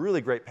had some really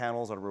great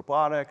panels on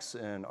robotics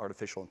and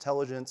artificial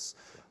intelligence.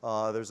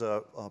 There's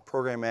a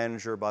program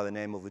manager by the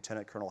name of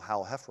Lieutenant Colonel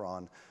Hal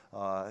Heffron.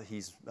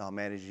 He's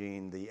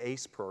managing the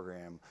ACE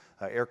program,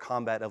 Air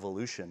Combat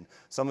Evolution.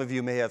 Some of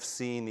you may have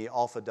seen the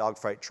Alpha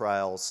dogfight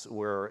trials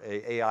where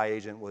an AI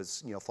agent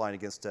was flying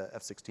against an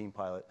F-16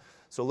 pilot.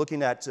 So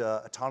looking at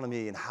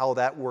autonomy and how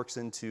that works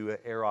into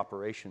air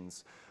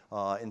operations.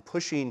 And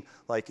pushing,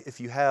 like if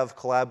you have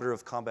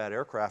collaborative combat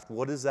aircraft,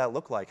 what does that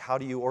look like? How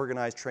do you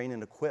organize, train,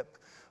 and equip?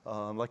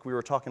 Like we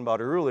were talking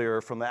about earlier,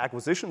 from the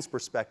acquisitions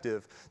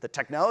perspective, the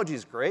technology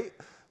is great,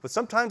 but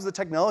sometimes the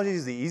technology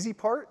is the easy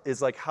part.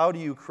 Is like, how do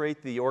you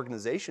create the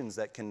organizations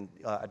that can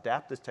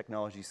adapt this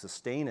technology,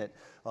 sustain it,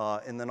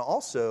 and then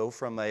also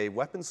from a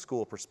weapons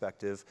school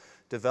perspective,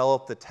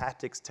 develop the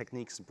tactics,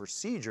 techniques, and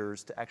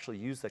procedures to actually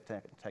use that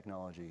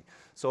technology.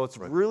 So it's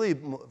really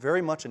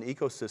very much an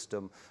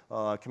ecosystem.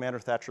 Commander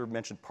Thatcher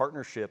mentioned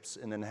partnerships,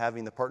 and then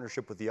having the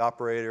partnership with the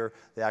operator,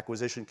 the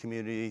acquisition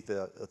community,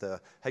 the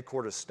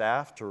headquarters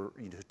staff to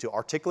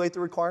articulate the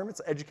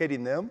requirements,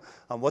 educating them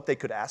on what they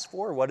could ask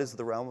for, what is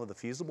the realm of the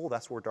feasible.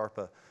 That's where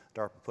DARPA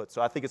puts.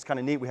 So I think it's kind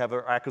of neat. We have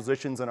our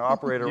acquisitions and our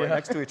operator right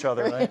next to each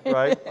other,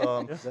 right?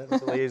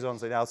 The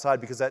liaisons on the outside,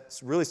 because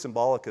that's really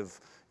symbolic of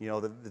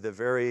the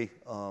very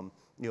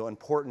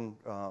important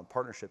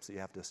partnerships that you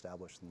have to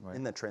establish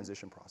in the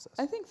transition process.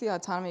 I think the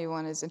autonomy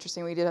one is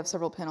interesting. We did have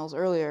several panels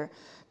earlier,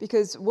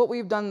 because what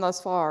we've done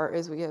thus far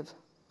is we have,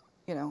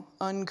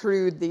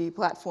 uncrewed the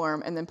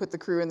platform and then put the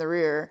crew in the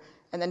rear,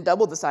 and then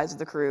doubled the size of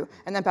the crew,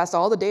 and then passed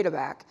all the data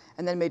back,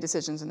 and then made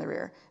decisions in the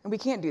rear. And we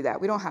can't do that.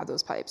 We don't have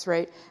those pipes,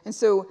 right? And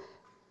so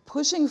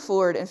pushing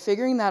forward and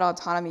figuring that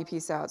autonomy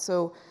piece out.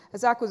 So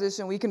as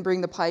acquisition, we can bring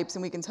the pipes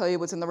and we can tell you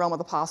what's in the realm of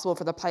the possible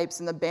for the pipes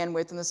and the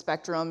bandwidth and the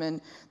spectrum,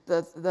 and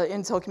the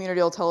intel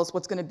community will tell us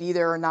what's going to be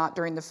there or not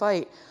during the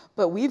fight.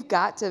 But we've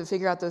got to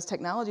figure out those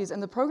technologies,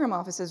 and the program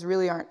offices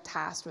really aren't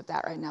tasked with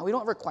that right now. We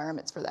don't have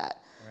requirements for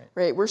that.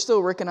 Right? We're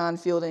still working on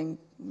fielding,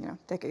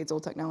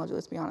 decades-old technology,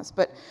 let's be honest.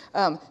 But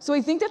so I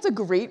think that's a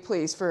great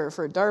place for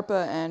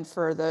DARPA and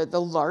for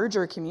the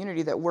larger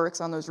community that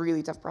works on those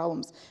really tough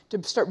problems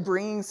to start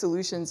bringing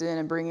solutions in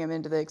and bringing them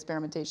into the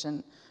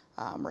experimentation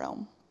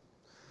realm.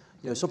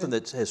 Something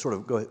that has sort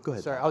of, go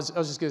ahead. Sorry, I was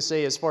just going to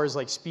say, as far as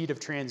like speed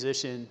of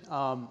transition,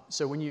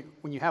 so when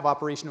you have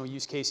operational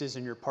use cases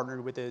and you're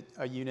partnered with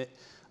a unit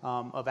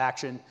of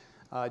action,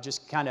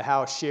 just kind of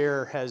how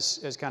Share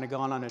has kind of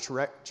gone on a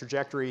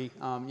trajectory.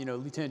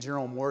 Lieutenant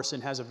General Morrison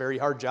has a very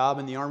hard job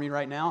in the Army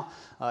right now,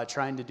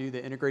 trying to do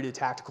the integrated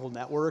tactical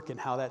network and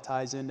how that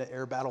ties into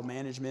air battle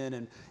management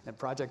and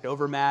Project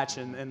Overmatch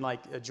and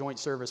like a joint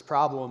service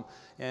problem.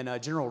 And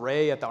General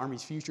Ray at the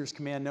Army's Futures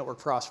Command Network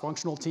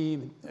Cross-Functional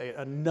Team,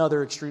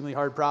 another extremely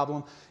hard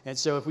problem. And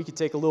so if we could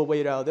take a little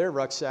weight out of their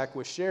rucksack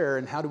with Share,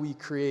 and how do we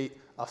create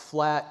a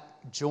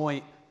flat,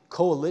 joint,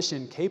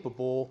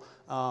 coalition-capable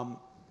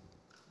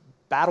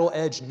battle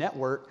edge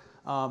network,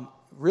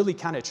 really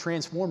kind of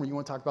transform, when you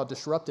want to talk about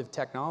disruptive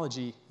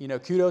technology.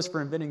 Kudos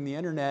for inventing the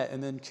internet,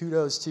 and then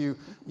kudos to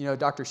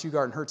Dr.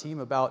 Shugart and her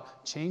team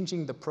about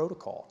changing the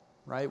protocol,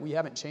 right? We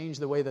haven't changed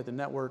the way that the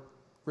network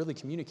really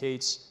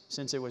communicates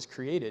since it was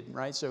created,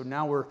 right? So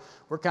now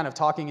we're kind of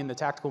talking in the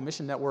tactical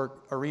mission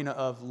network arena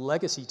of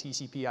legacy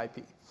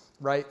TCP/IP,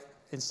 right?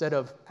 Instead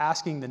of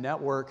asking the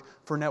network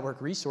for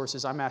network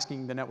resources, I'm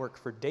asking the network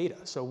for data.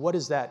 So what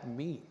does that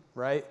mean,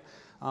 right?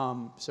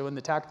 So in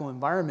the tactical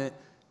environment,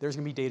 there's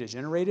going to be data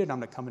generated. I'm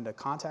going to come into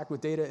contact with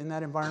data in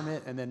that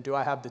environment, and then do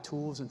I have the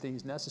tools and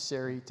things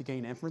necessary to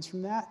gain inference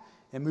from that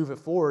and move it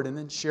forward, and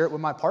then share it with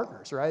my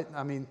partners, right?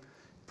 I mean,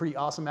 pretty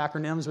awesome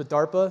acronyms with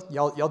DARPA.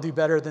 Y'all do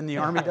better than the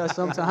Army does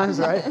sometimes,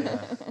 right?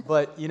 Yeah.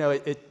 But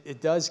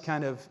it does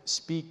kind of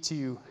speak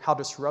to how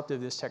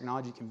disruptive this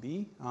technology can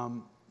be,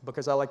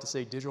 because I like to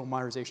say digital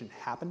modernization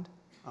happened.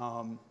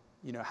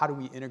 How do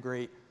we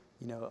integrate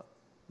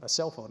a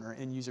cell phone or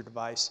end user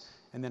device,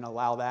 and then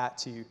allow that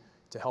to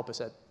help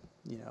us at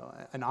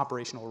an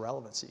operational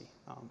relevancy.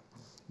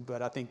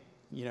 But I think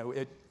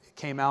it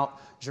came out,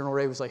 General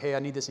Ray was like, hey, I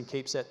need this in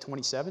CapeSet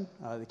 27,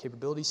 the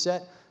capability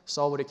set,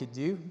 saw what it could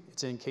do.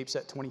 It's in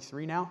CapeSet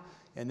 23 now,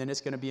 and then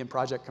it's going to be in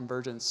Project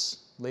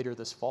Convergence later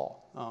this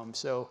fall.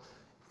 So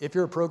if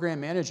you're a program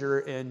manager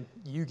and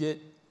you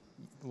get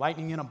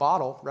lightning in a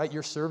bottle, right,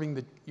 you're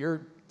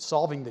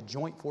solving the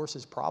joint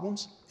forces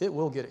problems, it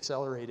will get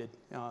accelerated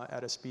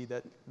at a speed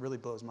that really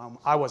blows my mind.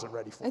 I wasn't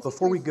ready for it.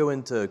 Before we go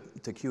into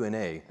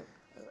Q&A,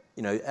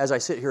 as I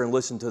sit here and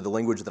listen to the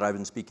language that I've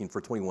been speaking for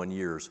 21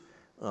 years,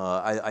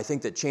 I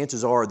think that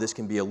chances are this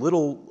can be a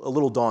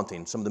little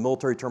daunting. Some of the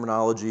military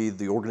terminology,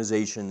 the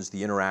organizations,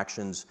 the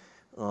interactions.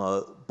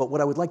 But what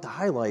I would like to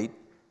highlight,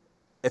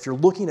 if you're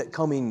looking at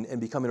coming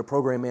and becoming a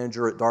program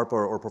manager at DARPA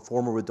or a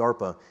performer with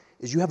DARPA,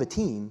 is you have a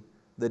team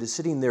that is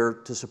sitting there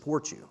to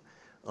support you.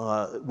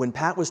 When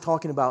Pat was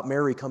talking about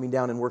Mary coming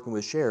down and working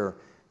with Share,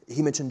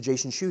 he mentioned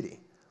Jason Schutte,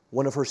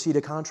 one of her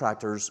CETA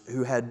contractors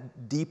who had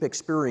deep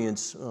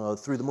experience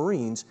through the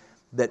Marines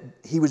that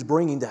he was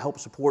bringing to help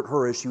support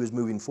her as she was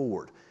moving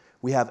forward.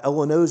 We have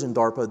LNOs in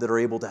DARPA that are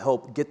able to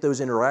help get those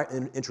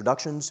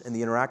introductions and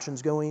the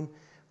interactions going.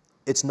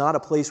 It's not a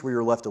place where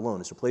you're left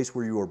alone. It's a place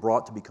where you are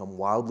brought to become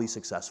wildly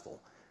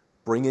successful.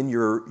 Bring in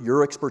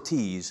your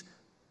expertise.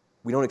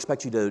 We don't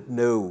expect you to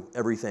know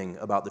everything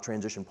about the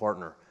transition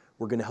partner.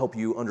 We're going to help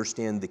you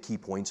understand the key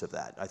points of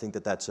that. I think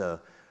that that's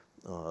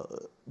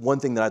one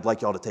thing that I'd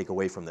like y'all to take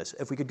away from this.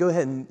 If we could go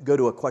ahead and go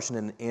to a question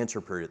and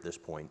answer period at this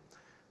point.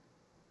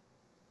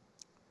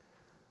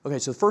 Okay,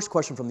 so the first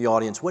question from the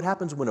audience: what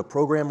happens when a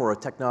program or a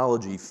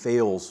technology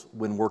fails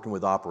when working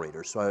with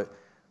operators? So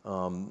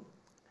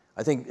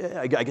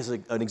I guess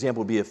an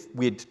example would be if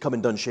we had come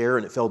and done Share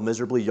and it failed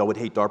miserably, y'all would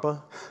hate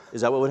DARPA?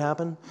 Is that what would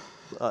happen?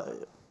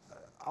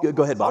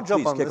 Go ahead, Bob. I'll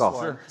jump Please on kick this off.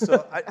 one.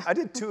 So I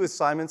did 2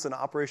 assignments in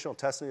operational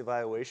testing and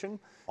evaluation.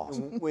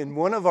 Awesome. When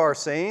one of our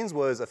sayings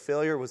was a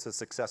failure was a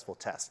successful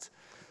test.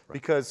 Right.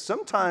 Because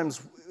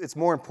sometimes it's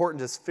more important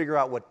to figure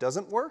out what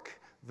doesn't work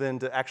than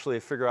to actually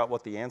figure out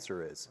what the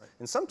answer is. Right.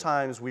 And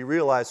sometimes we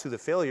realize through the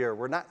failure,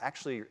 we're not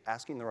actually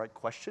asking the right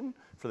question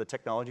for the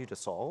technology to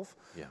solve.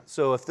 Yeah.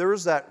 So if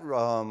there's that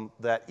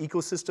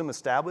ecosystem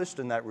established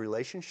in that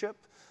relationship,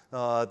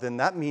 then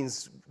that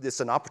means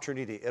it's an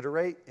opportunity to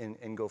iterate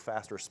and go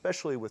faster,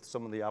 especially with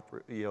some of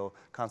the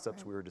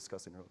concepts we were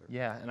discussing earlier.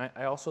 Yeah, and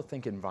I also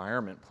think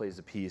environment plays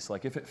a piece.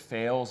 Like if it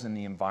fails in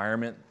the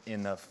environment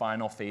in the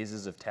final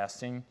phases of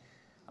testing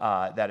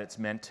that it's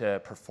meant to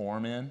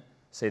perform in,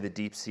 say the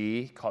deep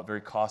sea,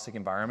 very caustic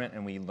environment,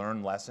 and we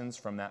learn lessons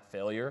from that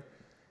failure,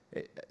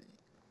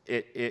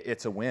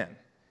 it's a win.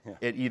 Yeah.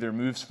 It either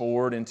moves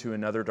forward into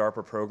another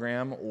DARPA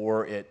program,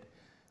 or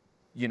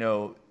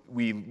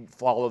we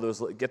follow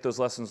those, get those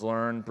lessons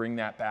learned, bring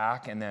that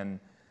back, and then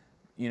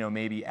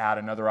maybe add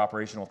another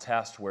operational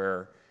test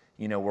where,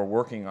 we're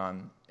working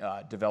on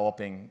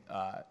developing,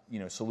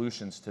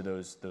 solutions to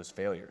those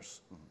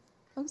failures.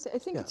 I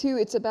think too,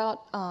 it's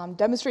about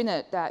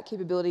demonstrating that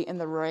capability in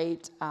the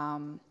right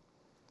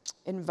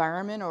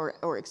environment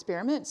or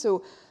experiment.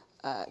 So,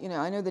 I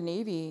know the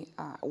Navy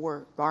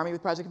or the Army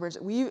with Project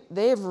Convergence,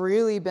 they have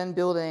really been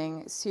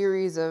building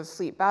series of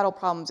fleet battle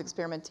problems,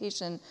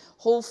 experimentation,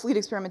 whole fleet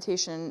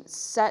experimentation,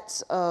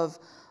 sets of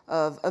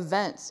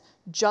events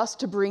just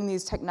to bring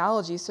these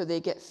technologies so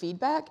they get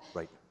feedback.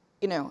 Right.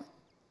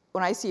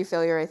 When I see a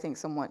failure, I think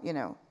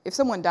if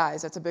someone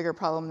dies, that's a bigger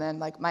problem than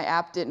like my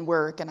app didn't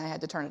work and I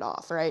had to turn it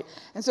off, right?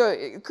 And so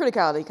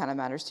criticality kind of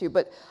matters too.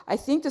 But I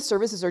think the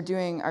services are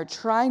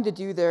trying to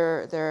do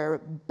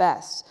their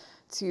best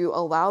to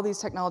allow these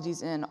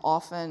technologies in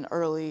often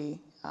early,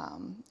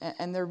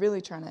 and they're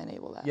really trying to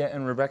enable that. Yeah,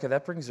 and Rebecca,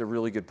 that brings a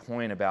really good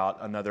point about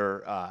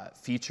another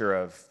feature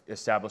of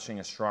establishing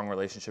a strong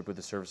relationship with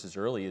the services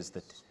early is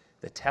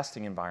the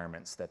testing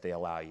environments that they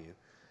allow you.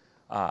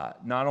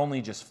 Not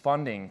only just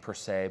funding per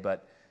se,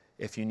 but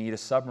if you need a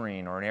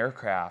submarine or an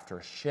aircraft or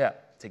a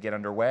ship to get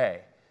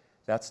underway,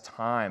 that's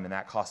time and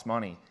that costs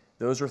money.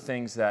 Those are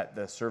things that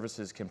the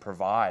services can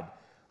provide.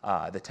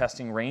 The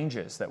testing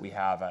ranges that we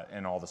have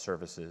in all the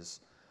services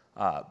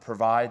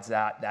provides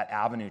that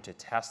avenue to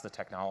test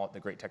the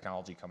great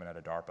technology coming out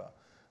of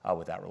DARPA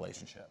with that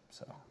relationship.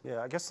 So.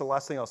 Yeah, I guess the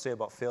last thing I'll say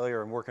about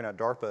failure and working at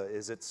DARPA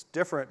is it's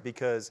different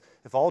because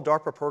if all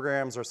DARPA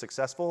programs are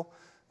successful,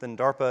 then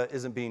DARPA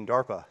isn't being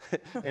DARPA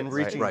and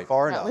reaching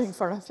far enough. Not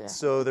far enough, yeah.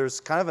 So there's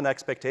kind of an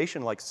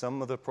expectation like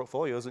some of the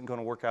portfolio isn't going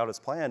to work out as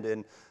planned.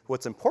 And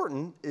what's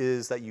important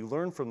is that you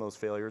learn from those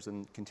failures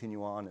and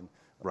continue on. And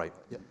Right.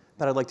 Yeah.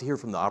 Pat, I'd like to hear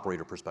from the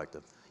operator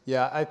perspective.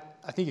 Yeah,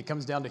 I think it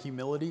comes down to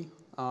humility.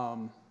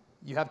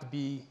 You have to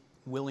be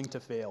willing to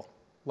fail,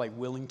 like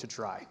willing to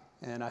try.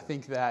 And I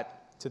think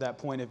that to that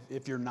point,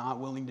 if you're not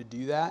willing to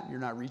do that, you're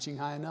not reaching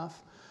high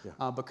enough.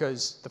 Yeah.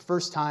 Because the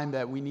first time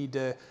that we need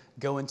to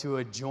go into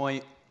a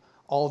joint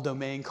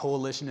all-domain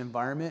coalition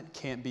environment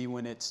can't be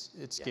when it's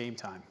game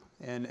time.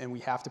 And we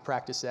have to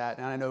practice that.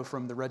 And I know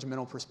from the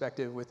regimental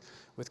perspective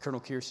with Colonel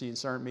Kiersey and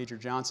Sergeant Major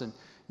Johnson,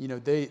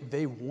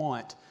 they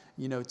want,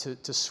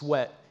 to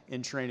sweat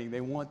in training.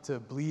 They want to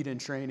bleed in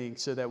training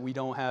so that we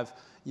don't have,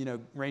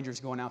 Rangers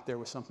going out there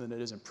with something that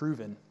isn't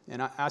proven.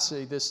 And I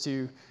say this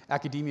to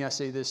academia, I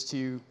say this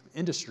to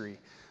industry.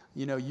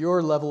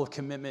 Your level of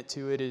commitment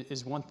to it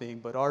is one thing,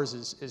 but ours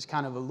is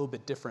kind of a little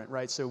bit different,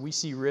 right? So we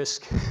see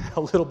risk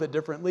a little bit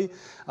differently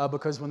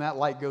because when that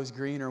light goes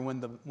green or when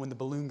the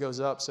balloon goes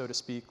up, so to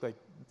speak, like,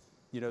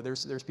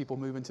 there's people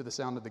moving to the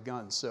sound of the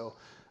guns. So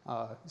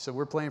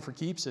we're playing for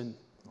keeps, and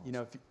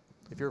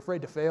if you're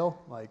afraid to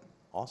fail, like,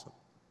 awesome.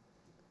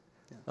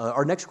 Yeah.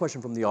 Our next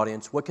question from the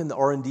audience: what can the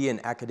R&D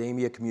and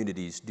academia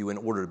communities do in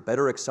order to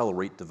better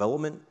accelerate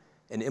development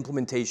and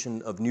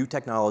implementation of new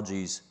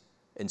technologies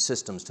and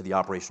systems to the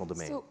operational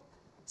domain?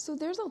 So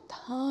there's a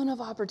ton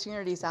of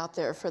opportunities out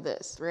there for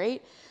this,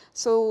 right?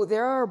 So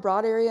there are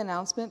broad area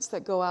announcements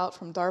that go out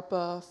from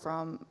DARPA,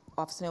 from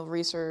Office of Naval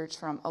Research,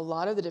 from a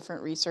lot of the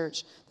different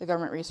research, the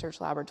government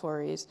research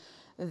laboratories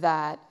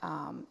that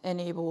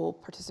enable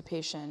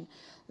participation.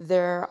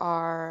 There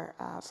are,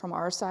 from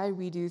our side,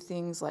 we do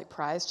things like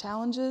prize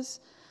challenges,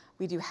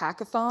 we do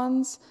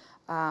hackathons,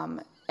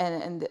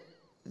 and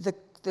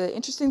the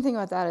interesting thing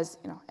about that is,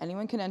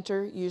 anyone can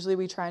enter. Usually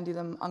we try and do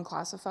them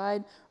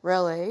unclassified,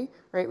 REL-A,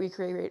 right? We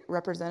create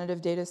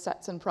representative data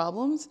sets and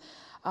problems.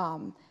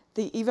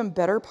 The even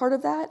better part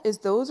of that is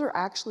those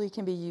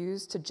can be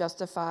used to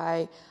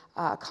justify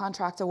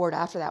contract award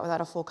after that without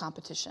a full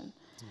competition.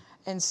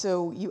 And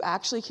so you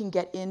actually can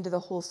get into the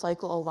whole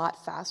cycle a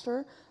lot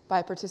faster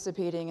by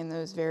participating in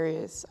those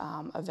various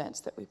events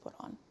that we put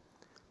on.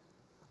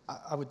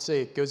 I would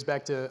say it goes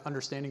back to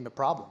understanding the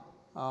problem,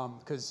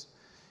 because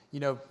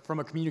from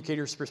a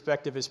communicator's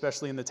perspective,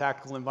 especially in the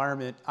tactical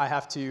environment, I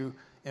have to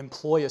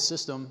employ a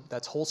system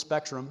that's whole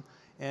spectrum,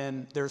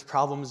 and there's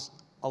problems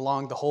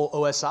along the whole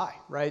OSI,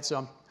 right?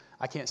 So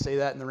I can't say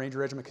that in the Ranger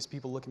Regiment because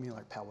people look at me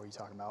like, "Pal, what are you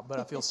talking about?" But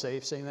I feel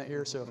safe saying that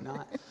here, so if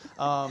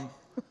not.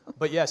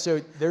 But yeah, so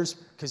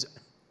because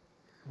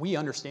we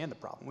understand the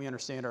problem. We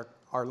understand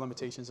our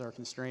limitations, our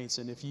constraints,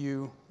 and if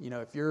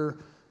if you're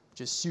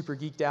just super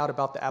geeked out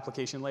about the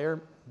application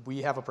layer,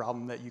 we have a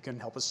problem that you can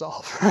help us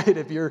solve, right?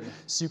 If you're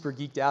super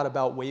geeked out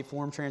about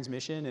waveform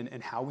transmission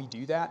and how we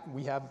do that,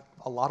 we have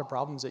a lot of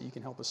problems that you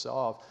can help us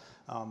solve,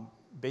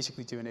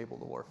 basically to enable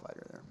the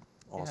warfighter there.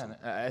 Awesome.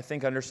 Yeah, I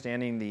think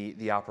understanding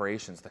the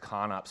operations, the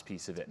ConOps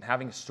piece of it, and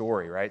having a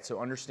story, right? So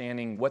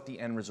understanding what the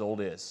end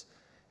result is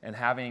and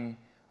having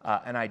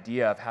an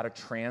idea of how to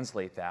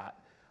translate that.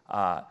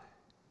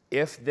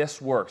 If this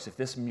works, if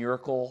this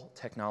miracle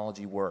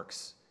technology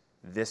works,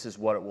 this is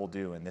what it will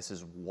do, and this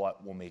is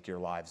what will make your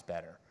lives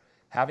better.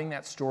 Having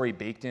that story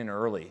baked in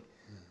early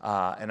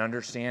and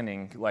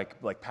understanding,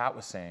 like Pat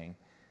was saying,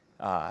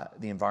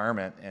 the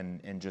environment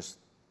and just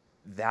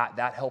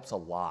that helps a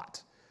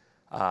lot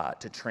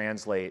to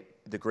translate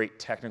the great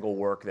technical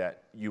work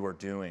that you are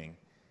doing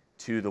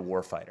to the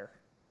warfighter.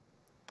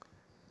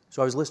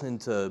 So I was listening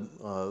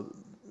to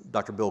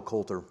Dr. Bill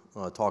Coulter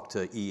talk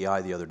to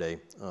EEI the other day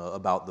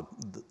about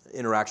the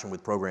interaction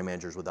with program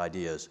managers with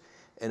ideas.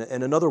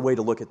 And another way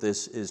to look at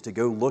this is to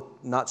go look,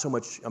 not so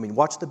much, I mean,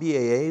 watch the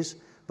BAAs,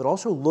 but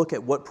also look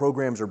at what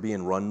programs are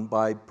being run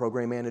by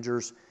program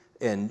managers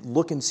and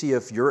look and see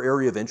if your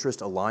area of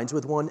interest aligns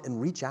with one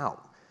and reach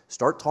out.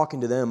 Start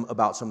talking to them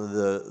about some of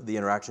the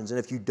interactions. And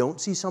if you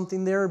don't see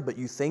something there, but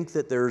you think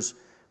that there's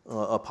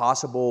a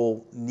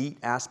possible neat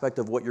aspect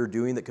of what you're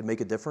doing that could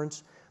make a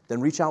difference, then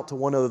reach out to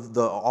one of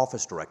the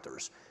office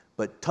directors.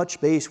 But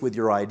touch base with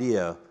your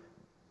idea,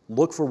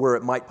 look for where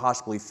it might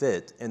possibly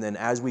fit, and then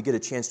as we get a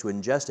chance to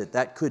ingest it,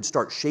 that could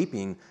start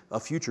shaping a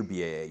future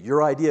BAA.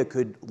 Your idea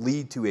could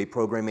lead to a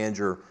program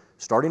manager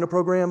starting a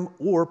program,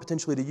 or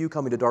potentially to you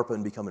coming to DARPA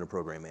and becoming a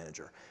program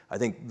manager. I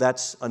think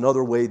that's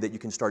another way that you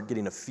can start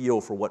getting a feel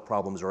for what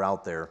problems are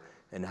out there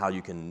and how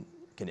you can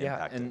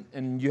impact it.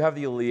 And you have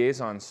the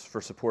liaisons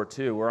for support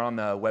too. We're on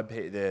the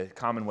webpage, the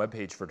common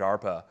webpage for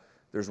DARPA.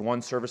 There's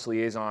one service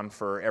liaison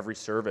for every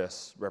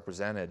service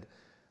represented.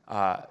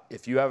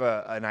 If you have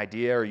an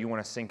idea or you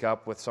want to sync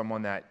up with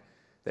someone that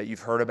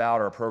you've heard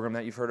about or a program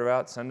that you've heard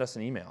about, send us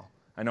an email.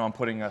 I know I'm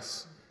putting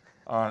us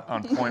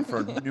on point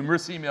for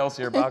numerous emails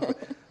here,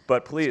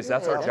 but please,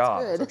 that's our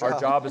job. Our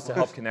job is to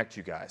help connect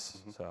you guys.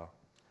 So,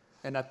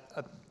 And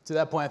to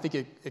that point, I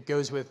think it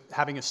goes with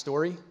having a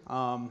story.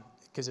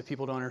 Because if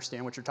people don't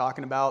understand what you're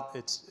talking about,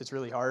 it's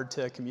really hard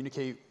to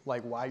communicate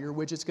like why your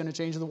widget's going to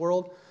change the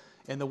world.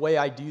 And the way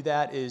I do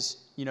that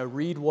is,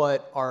 read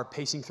what our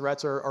pacing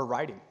threats are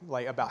writing,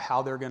 like about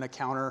how they're going to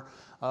counter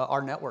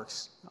our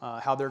networks,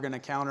 how they're going to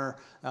counter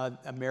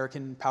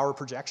American power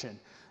projection,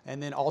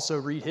 and then also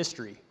read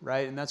history,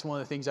 right? And that's one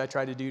of the things I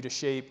try to do to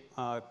shape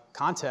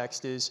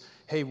context is,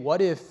 hey,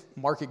 what if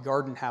Market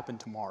Garden happened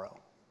tomorrow,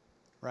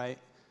 right?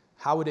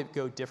 How would it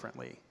go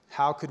differently?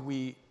 How could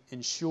we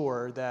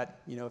ensure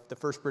that, if the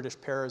 1st British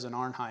Para is in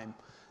Arnhem,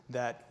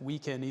 that we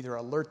can either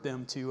alert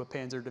them to a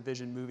Panzer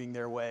division moving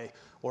their way,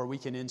 or we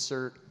can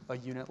insert a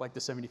unit like the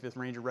 75th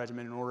Ranger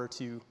Regiment in order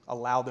to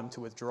allow them to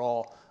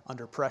withdraw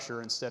under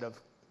pressure instead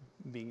of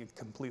being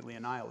completely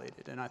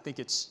annihilated. And I think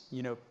it's,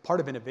 part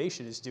of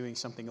innovation is doing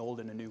something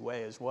old in a new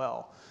way as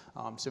well.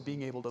 So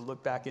being able to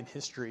look back in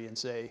history and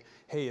say,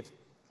 hey,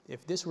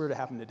 if this were to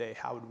happen today,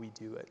 how would we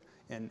do it?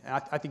 And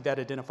I think that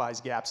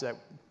identifies gaps that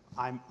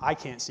I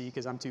can't see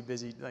because I'm too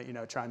busy,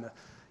 trying to,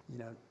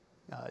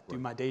 do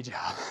my day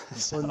job.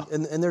 So.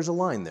 And there's a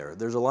line there.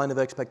 There's a line of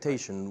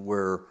expectation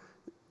where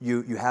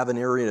you have an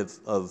area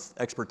of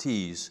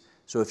expertise.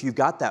 So if you've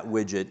got that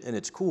widget and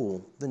it's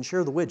cool, then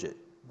share the widget.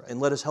 Right. And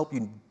let us help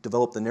you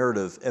develop the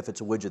narrative if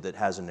it's a widget that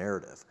has a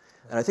narrative.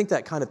 Right. And I think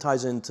that kind of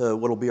ties into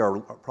what will be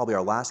probably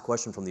our last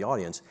question from the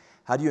audience.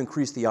 How do you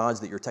increase the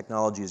odds that your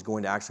technology is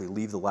going to actually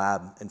leave the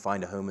lab and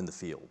find a home in the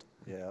field?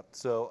 Yeah,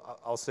 so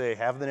I'll say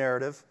have the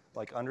narrative,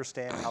 like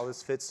understand how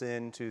this fits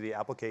into the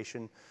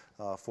application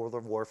for the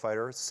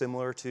warfighter.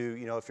 Similar to,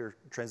 if you're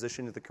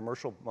transitioning to the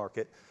commercial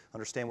market,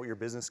 understand what your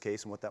business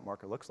case and what that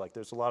market looks like.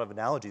 There's a lot of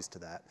analogies to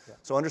that. Yeah.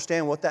 So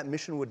understand what that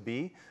mission would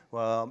be.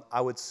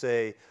 I would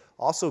say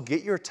also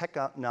get your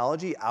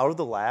technology out of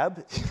the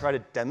lab and try to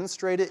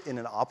demonstrate it in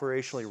an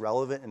operationally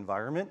relevant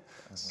environment.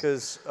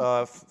 Because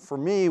for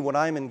me, when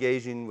I'm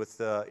engaging with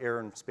Air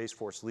and Space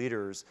Force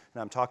leaders,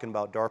 and I'm talking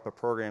about DARPA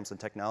programs and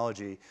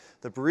technology,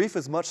 the brief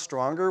is much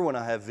stronger when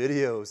I have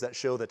videos that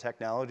show the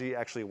technology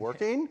actually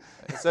working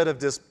instead of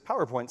just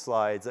PowerPoint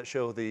slides that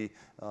show the,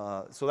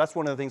 so that's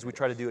one of the things we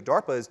try to do at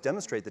DARPA is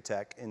demonstrate the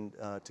tech and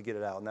to get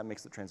it out, and that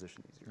makes the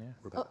transition easier.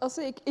 Yeah. I'll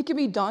say it can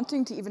be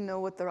daunting to even know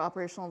what their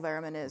operational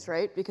environment is,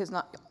 right? Because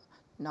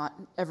not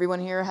everyone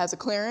here has a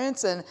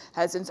clearance and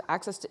has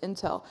access to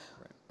intel.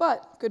 Right.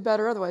 But good, bad,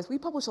 or otherwise, we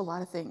publish a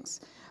lot of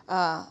things.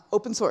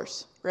 Open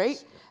source,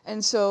 right?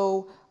 And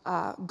so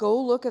go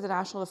look at the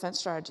National Defense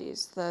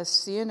Strategies. The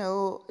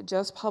CNO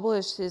just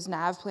published his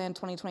NAV Plan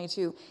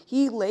 2022.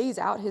 He lays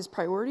out his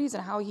priorities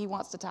and how he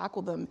wants to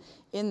tackle them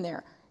in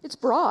there. It's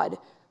broad,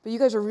 but you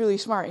guys are really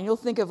smart. And you'll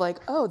think of like,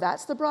 oh,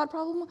 that's the broad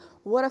problem?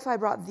 What if I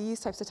brought these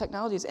types of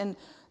technologies? And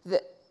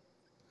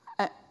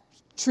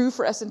true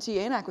for S&T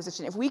and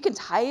acquisition. If we can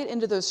tie it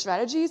into those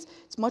strategies,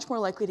 it's much more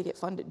likely to get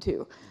funded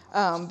too.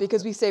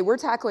 Because we say we're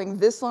tackling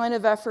this line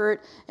of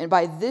effort and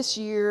by this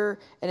year,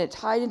 and it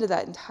tied into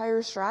that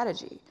entire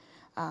strategy.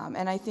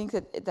 And I think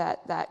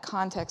that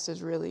context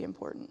is really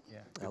important. Yeah,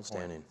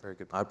 outstanding. Very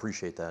good. I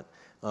appreciate that.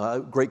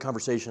 Great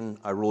conversation.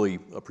 I really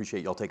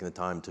appreciate y'all taking the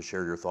time to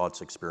share your thoughts,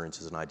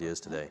 experiences, and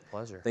ideas today.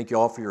 Pleasure. Thank you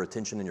all for your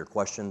attention and your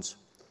questions.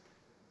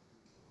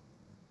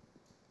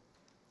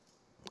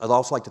 I'd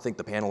also like to thank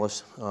the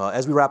panelists.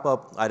 As we wrap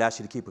up, I'd ask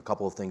you to keep a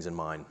couple of things in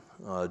mind.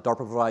 DARPA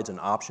provides an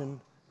option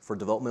for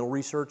developmental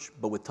research,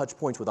 but with touch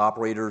points with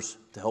operators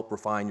to help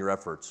refine your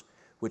efforts,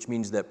 which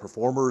means that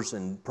performers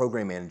and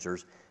program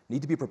managers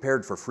need to be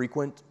prepared for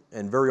frequent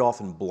and very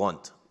often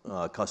blunt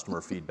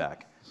customer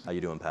feedback. How you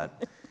doing,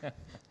 Pat?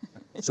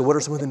 So what are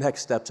some of the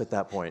next steps at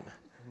that point?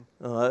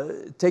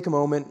 Take a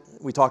moment.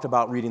 We talked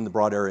about reading the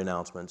broad area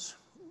announcements.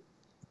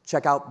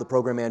 Check out the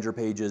program manager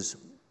pages.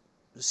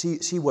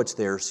 See what's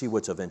there, see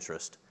what's of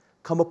interest.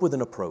 come up with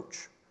an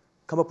approach,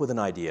 come up with an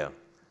idea,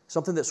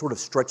 something that sort of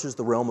stretches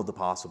the realm of the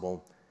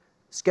possible,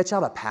 sketch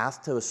out a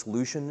path to a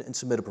solution and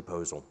submit a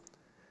proposal.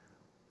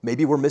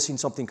 Maybe we're missing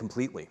something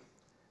completely.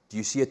 Do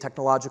you see a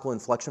technological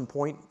inflection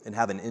point and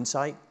have an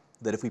insight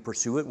that if we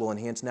pursue it will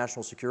enhance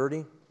national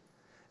security?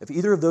 If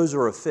either of those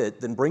are a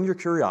fit, then bring your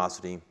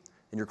curiosity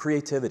and your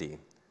creativity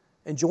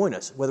and join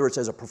us, whether it's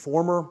as a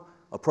performer,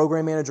 a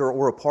program manager,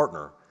 or a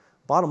partner.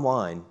 Bottom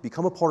line,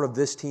 become a part of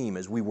this team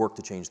as we work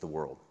to change the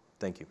world.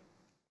 Thank you.